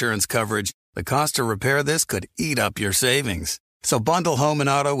auto insurance coverage, the cost to repair this could eat up your savings. So bundle home and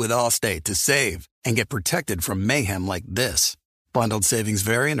auto with Allstate to save and get protected from mayhem like this. Bundled savings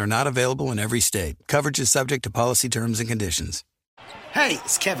vary and are not available in every state. Coverage is subject to policy terms and conditions. Hey,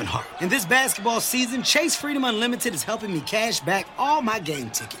 it's Kevin Hart. And this basketball season, Chase Freedom Unlimited is helping me cash back all my game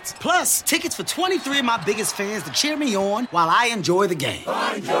tickets. Plus, tickets for 23 of my biggest fans to cheer me on while I enjoy the game.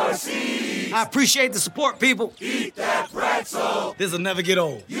 Find your seat. I appreciate the support, people. Eat that pretzel. This'll never get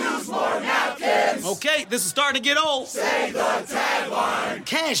old. Use more napkins. Okay, this is starting to get old. Say the tagline.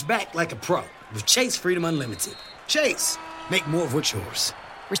 Cash back like a pro with Chase Freedom Unlimited. Chase, make more of what's yours.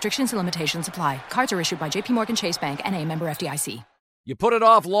 Restrictions and limitations apply. Cards are issued by JPMorgan Chase Bank, N.A., member FDIC. You put it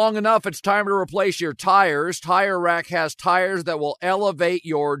off long enough, it's time to replace your tires. Tire Rack has tires that will elevate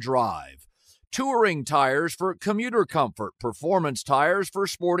your drive. Touring tires for commuter comfort, performance tires for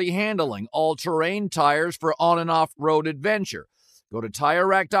sporty handling, all-terrain tires for on- and off-road adventure. Go to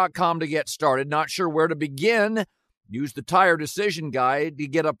TireRack.com to get started. Not sure where to begin? Use the Tire Decision Guide to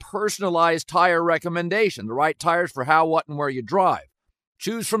get a personalized tire recommendation, the right tires for how, what, and where you drive.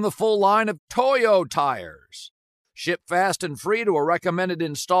 Choose from the full line of Toyo tires. Ship fast and free to a recommended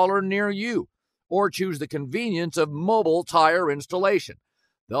installer near you, or choose the convenience of mobile tire installation.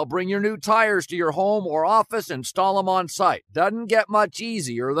 They'll bring your new tires to your home or office, install them on site. Doesn't get much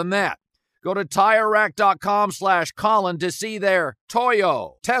easier than that. Go to TireRack.com/Colin to see their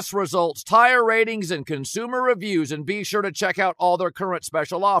Toyo test results, tire ratings, and consumer reviews, and be sure to check out all their current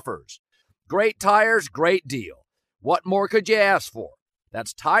special offers. Great tires, great deal. What more could you ask for?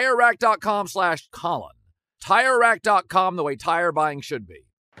 That's TireRack.com/Colin. TireRack.com, the way tire buying should be.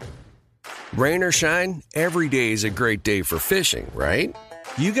 Rain or shine, every day is a great day for fishing, right?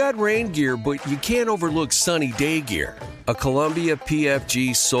 You got rain gear, but you can't overlook sunny day gear. A Columbia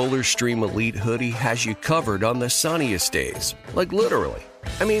PFG Solar Stream Elite hoodie has you covered on the sunniest days. Like literally.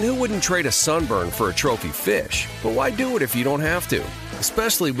 I mean, who wouldn't trade a sunburn for a trophy fish? But why do it if you don't have to?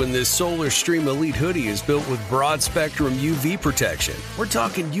 Especially when this Solar Stream Elite hoodie is built with broad spectrum UV protection. We're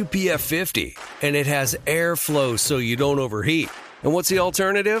talking UPF 50, and it has airflow so you don't overheat. And what's the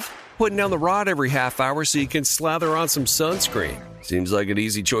alternative? Putting down the rod every half hour so you can slather on some sunscreen. Seems like an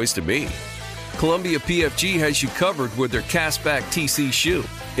easy choice to me. Columbia PFG has you covered with their Castback TC shoe.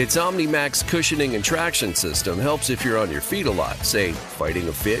 Its OmniMax cushioning and traction system helps if you're on your feet a lot, say, fighting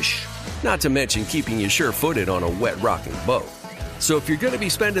a fish. Not to mention keeping you sure-footed on a wet rocking boat. So if you're going to be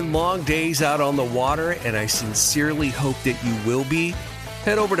spending long days out on the water, and I sincerely hope that you will be,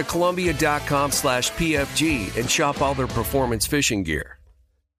 head over to Columbia.com/PFG and shop all their performance fishing gear.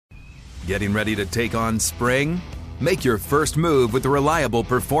 Getting ready to take on spring? Make your first move with the reliable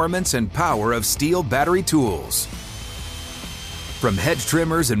performance and power of Steel battery tools. From hedge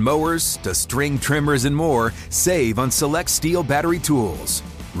trimmers and mowers to string trimmers and more, save on select Steel battery tools.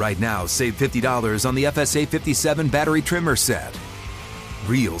 Right now, save $50 on the FSA 57 battery trimmer set.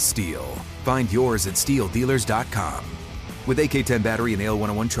 Real Steel. Find yours at SteelDealers.com. With AK-10 battery and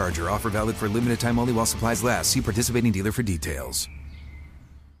AL101 charger, offer valid for limited time only while supplies last. See participating dealer for details.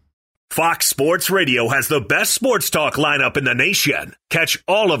 Fox Sports Radio has the best sports talk lineup in the nation. Catch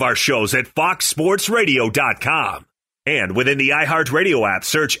all of our shows at foxsportsradio.com. And within the iHeartRadio app,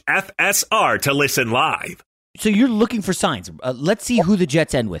 search FSR to listen live. So you're looking for signs. Let's see who the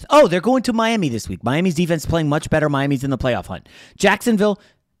Jets end with. Oh, they're going to Miami this week. Miami's defense playing much better. Miami's in the playoff hunt. Jacksonville,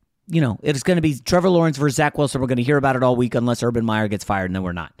 it's going to be Trevor Lawrence versus Zach Wilson. We're going to hear about it all week unless Urban Meyer gets fired, and then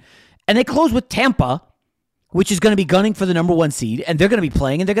we're not. And they close with Tampa, which is going to be gunning for the number 1 seed, and they're going to be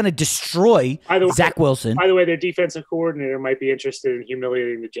playing, and they're going to destroy Zach Wilson. By the way, their defensive coordinator might be interested in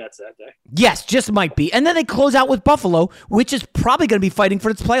humiliating the Jets that day. Yes, just might be. And then they close out with Buffalo, which is probably going to be fighting for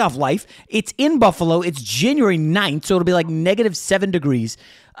its playoff life. It's in Buffalo. It's January 9th, so it'll be like -7 degrees.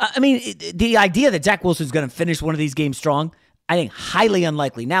 The idea that Zach Wilson is going to finish one of these games strong, I think highly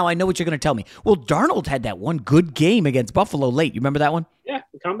unlikely. Now, I know what you're going to tell me. Well, Darnold had that one good game against Buffalo late. You remember that one? Yeah,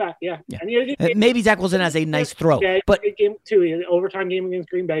 the comeback, yeah. And maybe Zach Wilson has a nice throw. But good game, too. An overtime game against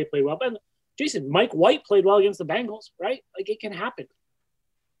Green Bay played well. But, Jason, Mike White played well against the Bengals, right? Like, it can happen.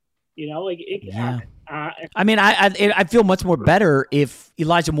 It can happen. I feel much more better if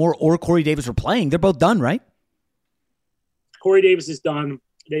Elijah Moore or Corey Davis were playing. They're both done, right? Corey Davis is done.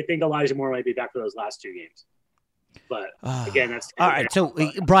 They think Elijah Moore might be back for those last 2 games. But again, that's all right. So,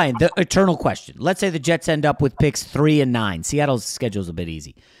 Brian, the eternal question. Let's say the Jets end up with picks 3 and 9. Seattle's schedule is a bit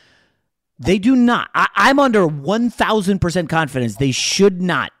easy. They do not. I'm under 1,000% confidence they should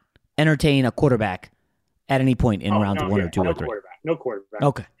not entertain a quarterback at any point in rounds 1 or 2 or 3. No quarterback.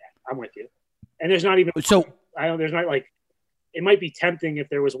 Okay. Yeah, I'm with you. And there's not even there's not like it might be tempting if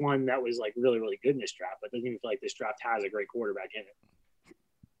there was one that was like really, really good in this draft, but it doesn't even feel like this draft has a great quarterback in it.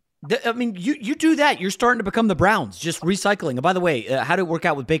 You do that. You're starting to become the Browns, just recycling. And by the way, how did it work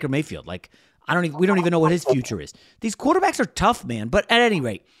out with Baker Mayfield? Like, we don't even know what his future is. These quarterbacks are tough, man. But at any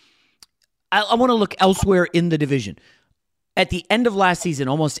rate, I want to look elsewhere in the division. At the end of last season,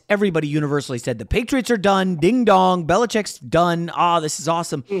 almost everybody universally said the Patriots are done. Ding dong. Belichick's done. This is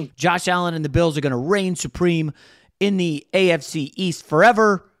awesome. Josh Allen and the Bills are going to reign supreme in the AFC East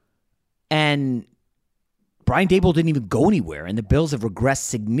forever. And Brian Daboll didn't even go anywhere, and the Bills have regressed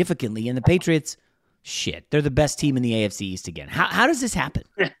significantly. And the Patriots, they're the best team in the AFC East again. How does this happen?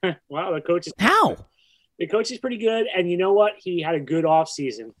 Wow, the coach is how? The coach is pretty good, and you know what? He had a good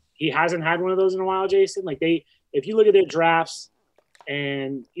offseason. He hasn't had one of those in a while, Jason. If you look at their drafts,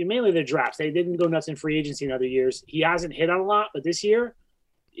 and mainly their drafts, they didn't go nuts in free agency in other years. He hasn't hit on a lot, but this year,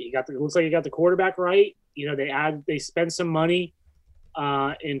 it looks like he got the quarterback right. They spent some money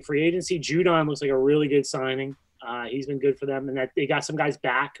in free agency. Judon looks like a really good signing. He's been good for them, and that they got some guys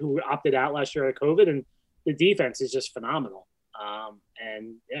back who opted out last year of COVID, and the defense is just phenomenal.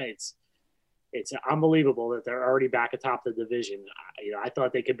 It's unbelievable that they're already back atop the division. I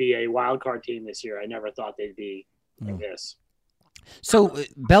thought they could be a wild card team this year. I never thought they'd be like this. So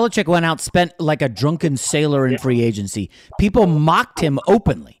Belichick went out, spent like a drunken sailor in free agency. People mocked him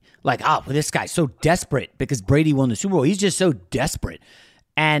openly. Like, this guy's so desperate because Brady won the Super Bowl. He's just so desperate.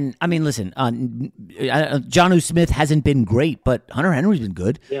 And, listen, Jonnu Smith hasn't been great, but Hunter Henry's been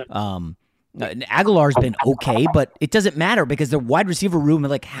good. Yeah. Aguilar's been okay, but it doesn't matter because the wide receiver room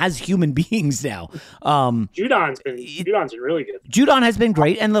has human beings now. Judon's been really good. Judon has been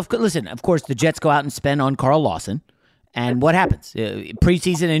great. And listen, of course, the Jets go out and spend on Carl Lawson. And what happens?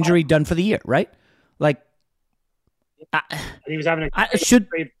 Preseason injury done for the year, right? He was having a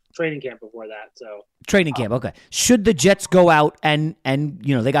training camp before that. So training camp, okay. Should the Jets go out and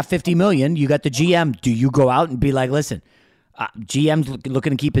they got $50 million, you got the GM. Do you go out and be like, listen, GM's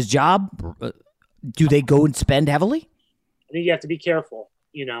looking to keep his job? Do they go and spend heavily? I think you have to be careful,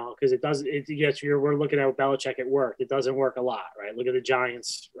 because it doesn't. We're looking at Belichick at work. It doesn't work a lot, right? Look at the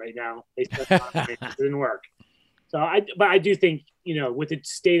Giants right now. They spent a lot, it didn't work. So I do think with the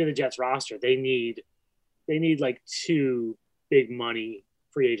state of the Jets roster, they need like 2 big money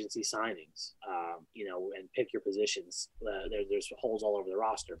free agency signings, and pick your positions. There's holes all over the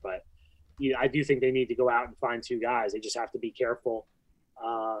roster, but I do think they need to go out and find 2 guys. They just have to be careful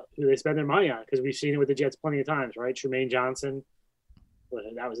who they spend their money on, because we've seen it with the Jets plenty of times, right? Tremaine Johnson,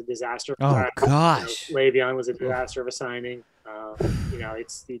 that was a disaster. Oh, gosh. Le'Veon was a disaster of a signing.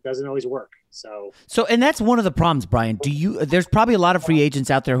 It doesn't always work. So, and that's one of the problems, Brian. There's probably a lot of free agents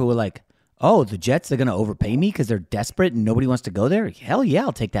out there who are like, oh, the Jets, they're going to overpay me because they're desperate and nobody wants to go there? Hell yeah,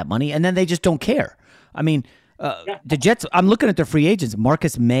 I'll take that money. And then they just don't care. The Jets, I'm looking at their free agents.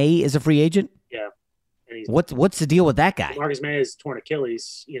 Marcus May is a free agent. Yeah. And what's the deal with that guy? Marcus May has torn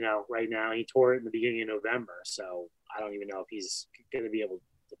Achilles, right now. He tore it in the beginning of November. So I don't even know if he's going to be able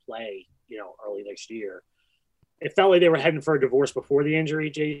to play, early next year. It felt like they were heading for a divorce before the injury,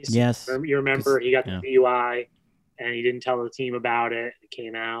 Jason. Yes. You remember he got the DUI and he didn't tell the team about it. It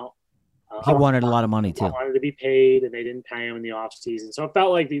came out. He wanted a lot of money, too. He wanted to be paid, and they didn't pay him in the offseason. So it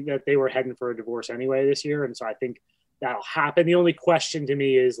felt like that they were heading for a divorce anyway this year, and so I think that'll happen. The only question to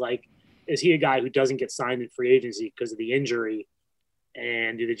me is, is he a guy who doesn't get signed in free agency because of the injury?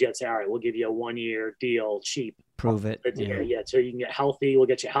 And do the Jets say, all right, we'll give you a 1-year deal cheap. Prove it. Yeah, so you can get healthy. We'll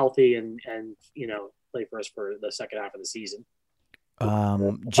get you healthy and play for us for the second half of the season.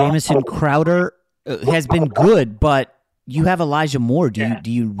 Jamison Crowder has been good, but you have Elijah Moore. Do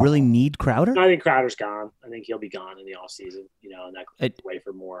you really need Crowder? I think Crowder's gone. I think he'll be gone in the offseason, and that could wait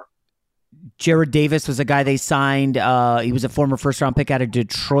for Moore. Jared Davis was a guy they signed. He was a former first-round pick out of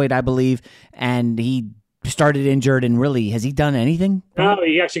Detroit, I believe, and he started injured. And really, has he done anything? No,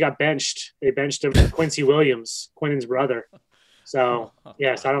 he actually got benched. They benched him for Quincy Williams, Quinnen's brother. So,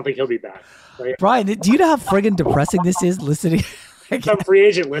 yes, I don't think he'll be back. But, yeah. Brian, do you know how friggin' depressing this is listening? Some free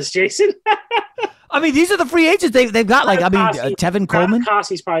agent list, Jason. I mean, these are the free agents they've got. Tevin Coleman.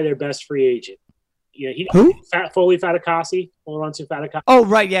 Fatukasi's probably their best free agent. Who? Foley Fatukasi. Olorunse Fatukasi. Oh,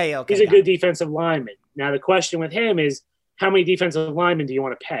 right. Yeah. Okay. He's a good defensive lineman. Now, the question with him is, how many defensive linemen do you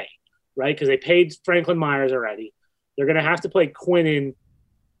want to pay, right? Because they paid Franklin Myers already. They're going to have to play Quinnen,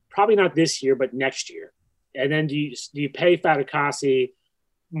 probably not this year, but next year. And then do you pay Fatukasi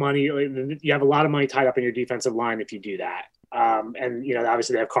money? You have a lot of money tied up in your defensive line if you do that. And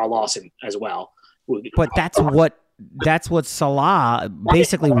obviously they have Carl Lawson as well. But that's what Salah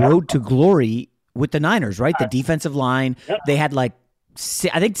basically rode to glory with the Niners, right? The defensive line. Yep. They had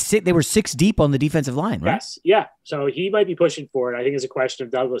they were 6 deep on the defensive line, right? Yes. Yeah. So he might be pushing for it. I think it's a question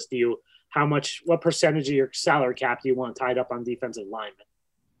of Douglas. What percentage of your salary cap do you want tied up on defensive linemen?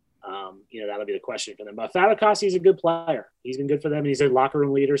 That'll be the question for them. But Fatukasi is a good player. He's been good for them, and he's a locker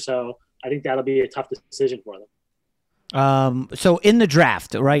room leader. So I think that'll be a tough decision for them. So in the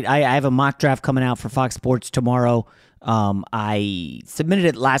draft, right? I have a mock draft coming out for Fox Sports tomorrow. I submitted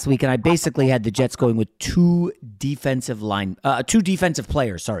it last week, and I basically had the Jets going with two defensive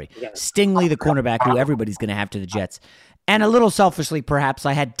players. Sorry, Stingley, the cornerback, who everybody's going to have to the Jets, and a little selfishly, perhaps,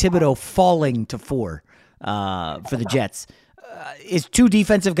 I had Thibodeau falling to 4 for the Jets. Is 2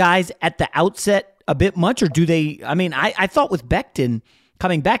 defensive guys at the outset a bit much, or do they? I mean, I thought with Becton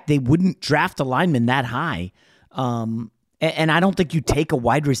coming back, they wouldn't draft a lineman that high. And I don't think you take a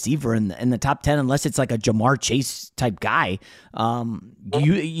wide receiver in the top 10 unless it's like a Jamar Chase type guy.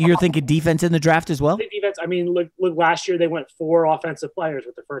 You're thinking defense in the draft as well? Defense. I mean, look, last year they went 4 offensive players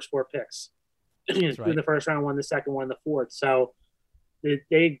with the first 4 picks. Right. In the first round, 1 the second, 1 the fourth. So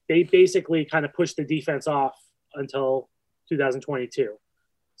they basically kind of pushed the defense off until 2022.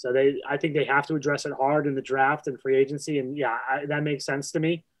 So I think they have to address it hard in the draft and free agency. And that makes sense to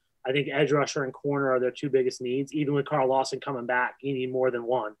me. I think edge rusher and corner are their 2 biggest needs. Even with Carl Lawson coming back, you need more than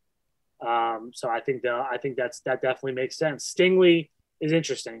 1. So I think that definitely makes sense. Stingley is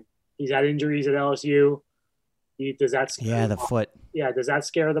interesting. He's had injuries at LSU. Does that scare the foot? Yeah, does that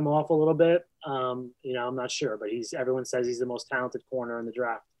scare them off a little bit? I'm not sure, but everyone says he's the most talented corner in the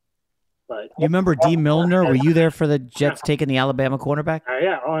draft. But you remember Dee Milner? Were you there for the Jets taking the Alabama cornerback?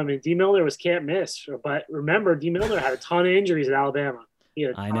 Yeah. Oh, I mean, Dee Milner was can't miss. But remember, Dee Milner had a ton of injuries at Alabama. He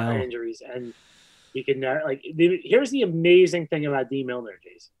had a ton of injuries, and you can here's the amazing thing about Dee Milner,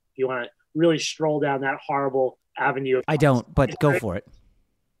 Jason. If you want to really stroll down that horrible avenue, I don't, but go for it.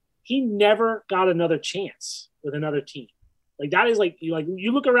 He never got another chance with another team. That is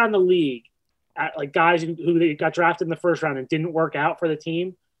you look around the league at guys who they got drafted in the first round and didn't work out for the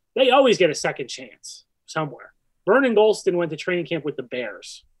team. They always get a second chance somewhere. Vernon Golston went to training camp with the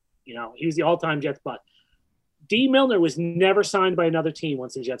Bears. He was the all-time Jets butt. Dee Milner was never signed by another team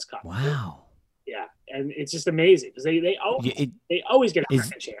once the Jets cut. Wow. Yeah, and it's just amazing because they always get a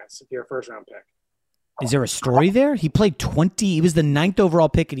second chance if you're a first-round pick. Is there a story there? He played 20. He was the 9th overall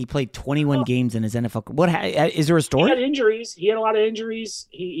pick, and he played 21 games in his NFL. Is there a story? He had injuries. He had a lot of injuries.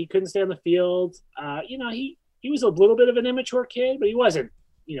 He couldn't stay on the field. He was a little bit of an immature kid, but he wasn't.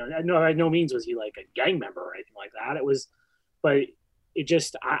 By no means was he like a gang member or anything like that.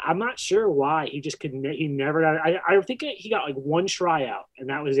 I'm not sure why he just couldn't. He never. I think he got 1 tryout, and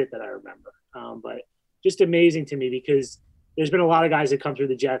that was it that I remember. But just amazing to me because there's been a lot of guys that come through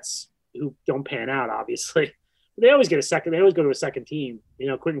the Jets who don't pan out. Obviously, but they always get a second. They always go to a second team.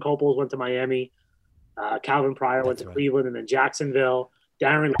 Quentin Coples went to Miami. Calvin Pryor went to Cleveland, and then Jacksonville.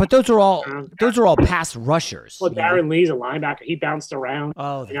 Darren. But those are all pass rushers. Well, Darren Lee's a linebacker. He bounced around.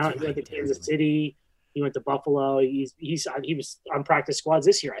 Oh, he went to Kansas City. He went to Buffalo. He was on practice squads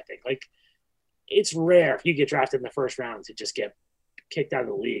this year, I think. It's rare if you get drafted in the first round to just get kicked out of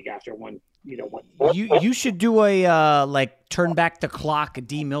the league after one. You should do a turn back the clock.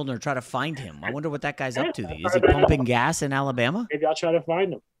 Dee Milner, try to find him. I wonder what that guy's up to. Is he pumping gas in Alabama? Maybe I'll try to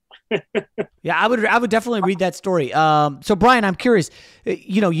find him. Yeah, I would definitely read that story. So Brian, I'm curious.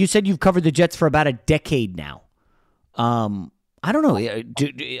 You said you've covered the Jets for about a decade now. I don't know.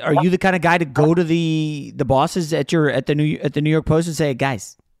 Are you the kind of guy to go to the bosses at the New York Post and say,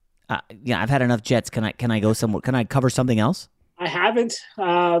 guys, I've had enough Jets. Can I go somewhere? Can I cover something else? I haven't.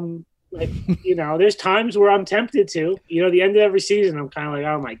 Like, there's times where I'm tempted to. The end of every season, I'm kind of like,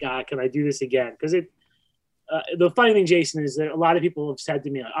 oh my God, can I do this again? Because the funny thing, Jason, is that a lot of people have said to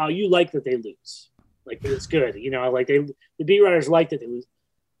me, like, oh, you like that they lose. Like, it's good. Like the beat writers like that they lose.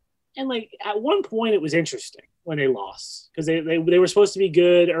 And like at one point it was interesting when they lost because they were supposed to be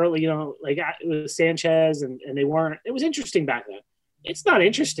good early, like it was Sanchez and they weren't. It was interesting back then. It's not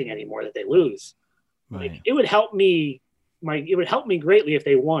interesting anymore that they lose. Right. Like, it would help me. It would help me greatly if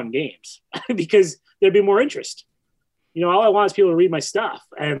they won games because there'd be more interest. All I want is people to read my stuff,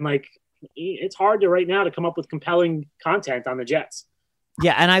 and like it's hard right now to come up with compelling content on the Jets.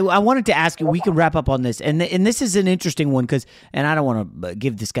 Yeah, and I wanted to ask you, we can wrap up on this, and this is an interesting one because, and I don't want to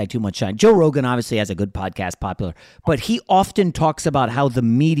give this guy too much shine. Joe Rogan obviously has a good podcast, popular, but he often talks about how the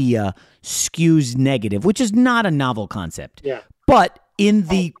media skews negative, which is not a novel concept. Yeah. But in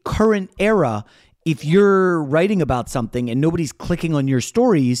the current era, if you're writing about something and nobody's clicking on your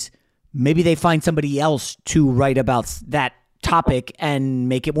stories, maybe they find somebody else to write about that topic and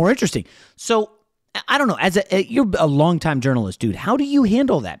make it more interesting. So I don't know. You're a longtime journalist, dude. How do you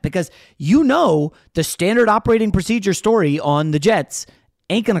handle that? Because the standard operating procedure story on the Jets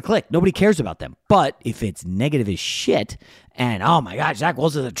ain't going to click. Nobody cares about them. But if it's negative as shit and, oh my gosh, Zach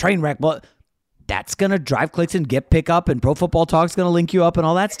Wilson's a train wreck, well, that's going to drive clicks and get pickup, and Pro Football Talk's going to link you up and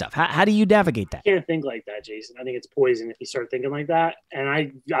all that stuff. How do you navigate that? I can't think like that, Jason. I think it's poison if you start thinking like that. And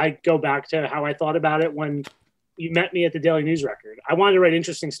I go back to how I thought about it when you met me at the Daily News Record. I wanted to write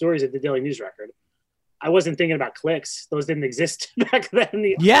interesting stories at the Daily News Record. I wasn't thinking about clicks; those didn't exist back then.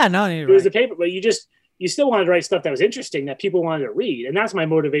 It was a paper, but you still wanted to write stuff that was interesting that people wanted to read, and that's my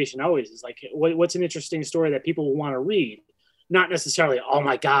motivation always. Is like, what's an interesting story that people want to read, not necessarily, oh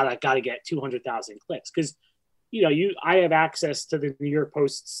my God, I got to get 200,000 clicks, because I have access to the New York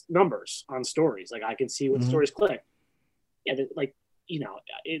Post's numbers on stories. Like I can see what stories click. Yeah,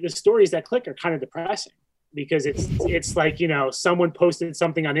 the stories that click are kind of depressing because it's like someone posted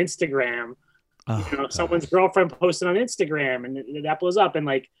something on Instagram. Someone's girlfriend posted on Instagram and that blows up. And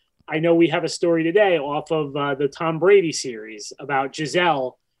like, I know we have a story today off of the Tom Brady series about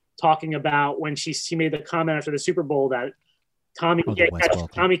Giselle talking about when she made the comment after the Super Bowl that Tommy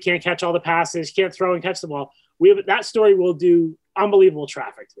can't catch all the passes, can't throw and catch the ball. That story will do unbelievable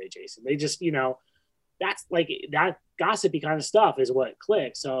traffic today, Jason. They just, that's like that gossipy kind of stuff is what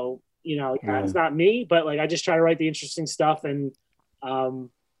clicks. So, that's not me, but like, I just try to write the interesting stuff and,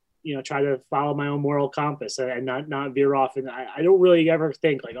 try to follow my own moral compass and not veer off. And I don't really ever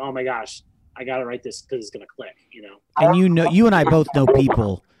think like, oh my gosh, I got to write this because it's going to click, And you and I both know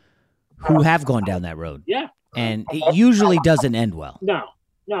people who have gone down that road. Yeah. And it usually doesn't end well. No,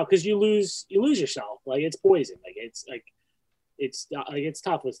 because you lose yourself. Like it's poison. Like it's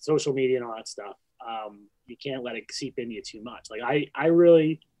tough with social media and all that stuff. You can't let it seep into you too much. Like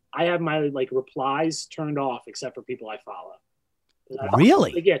I have my like replies turned off except for people I follow.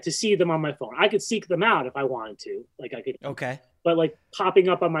 Really? Yeah, to see them on my phone. I could seek them out if I wanted to. Like I could. Okay. But like popping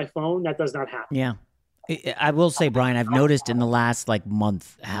up on my phone, that does not happen. Yeah. I will say, Brian, I've noticed in the last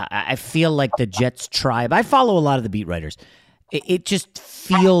month, I feel like the Jets tribe, I follow a lot of the beat writers. It just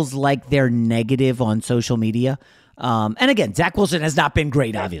feels like they're negative on social media. And again, Zach Wilson has not been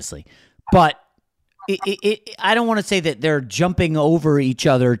great, obviously. But I don't want to say that they're jumping over each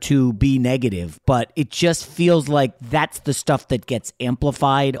other to be negative, but it just feels like that's the stuff that gets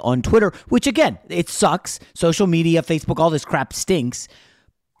amplified on Twitter, which again, it sucks. Social media, Facebook, all this crap stinks.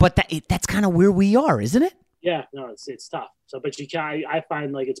 But that's kind of where we are, isn't it? Yeah, no, it's tough. So, but I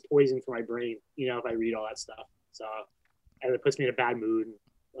find like it's poison for my brain, if I read all that stuff. So, and it puts me in a bad mood.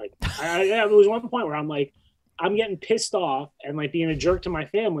 Like, there was one point where I'm like, I'm getting pissed off and like being a jerk to my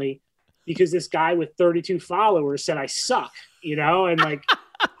family because this guy with 32 followers said I suck, and like,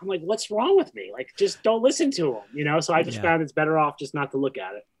 I'm like, what's wrong with me? Like, just don't listen to him, So I just found it's better off just not to look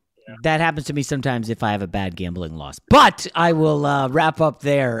at it. Yeah. That happens to me sometimes if I have a bad gambling loss. But I will wrap up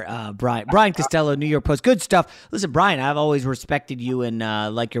there, Brian. Brian Costello, New York Post. Good stuff. Listen, Brian, I've always respected you and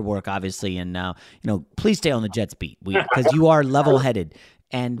like your work, obviously. And, please stay on the Jets beat because you are level-headed.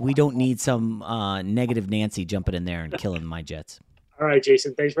 And we don't need some negative Nancy jumping in there and killing my Jets. All right,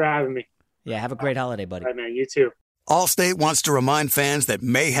 Jason. Thanks for having me. Yeah, have a great holiday, buddy. All right, man. You too. Allstate wants to remind fans that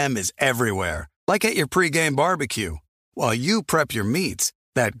mayhem is everywhere, like at your pregame barbecue. While you prep your meats,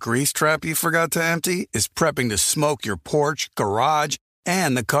 that grease trap you forgot to empty is prepping to smoke your porch, garage,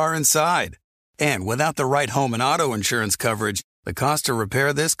 and the car inside. And without the right home and auto insurance coverage, the cost to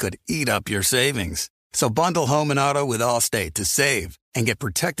repair this could eat up your savings. So bundle home and auto with Allstate to save and get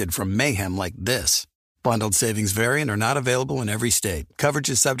protected from mayhem like this. Bundled savings vary and are not available in every state. Coverage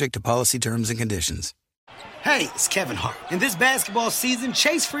is subject to policy terms and conditions. Hey, it's Kevin Hart. And this basketball season,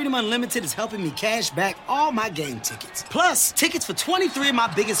 Chase Freedom Unlimited is helping me cash back all my game tickets. Plus, tickets for 23 of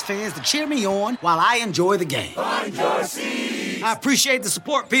my biggest fans to cheer me on while I enjoy the game. Find your seats. I appreciate the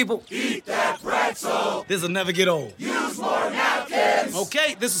support, people. Eat that pretzel. This'll never get old. Use more napkins.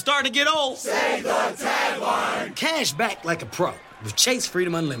 Okay, this is starting to get old. Say the tagline. Cash back like a pro with Chase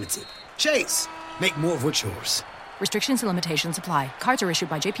Freedom Unlimited. Chase, make more of what's yours. Restrictions and limitations apply. Cards are issued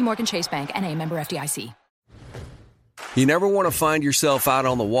by J.P. Morgan Chase Bank, N.A., member FDIC. You never want to find yourself out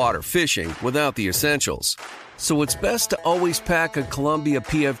on the water fishing without the essentials. So it's best to always pack a Columbia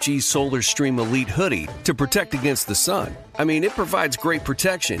PFG Solar Stream Elite hoodie to protect against the sun. I mean, it provides great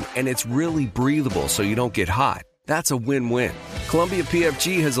protection and it's really breathable so you don't get hot. That's a win-win. Columbia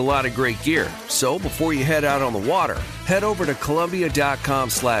PFG has a lot of great gear. So before you head out on the water, head over to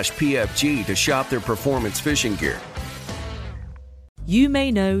Columbia.com/PFG to shop their performance fishing gear. You may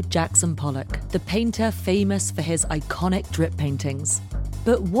know Jackson Pollock, the painter famous for his iconic drip paintings.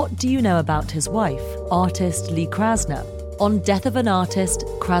 But what do you know about his wife, artist Lee Krasner? On Death of an Artist,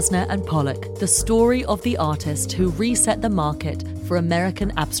 Krasner and Pollock, the story of the artist who reset the market for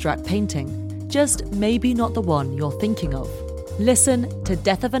American abstract painting. Just maybe not the one you're thinking of. Listen to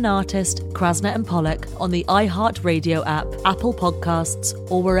Death of an Artist, Krasner and Pollock on the iHeartRadio app, Apple Podcasts,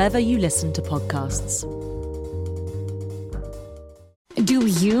 or wherever you listen to podcasts. Do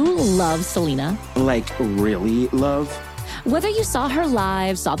you love Selena? Like, really love? Whether you saw her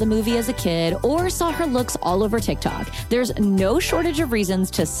live, saw the movie as a kid, or saw her looks all over TikTok, there's no shortage of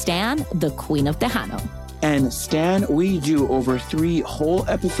reasons to stan the Queen of Tejano. And Stan, we do over 3 whole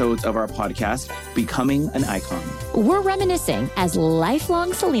episodes of our podcast, Becoming an Icon. We're reminiscing as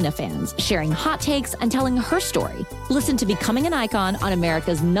lifelong Selena fans, sharing hot takes and telling her story. Listen to Becoming an Icon on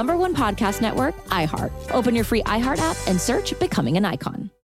America's #1 podcast network, iHeart. Open your free iHeart app and search Becoming an Icon.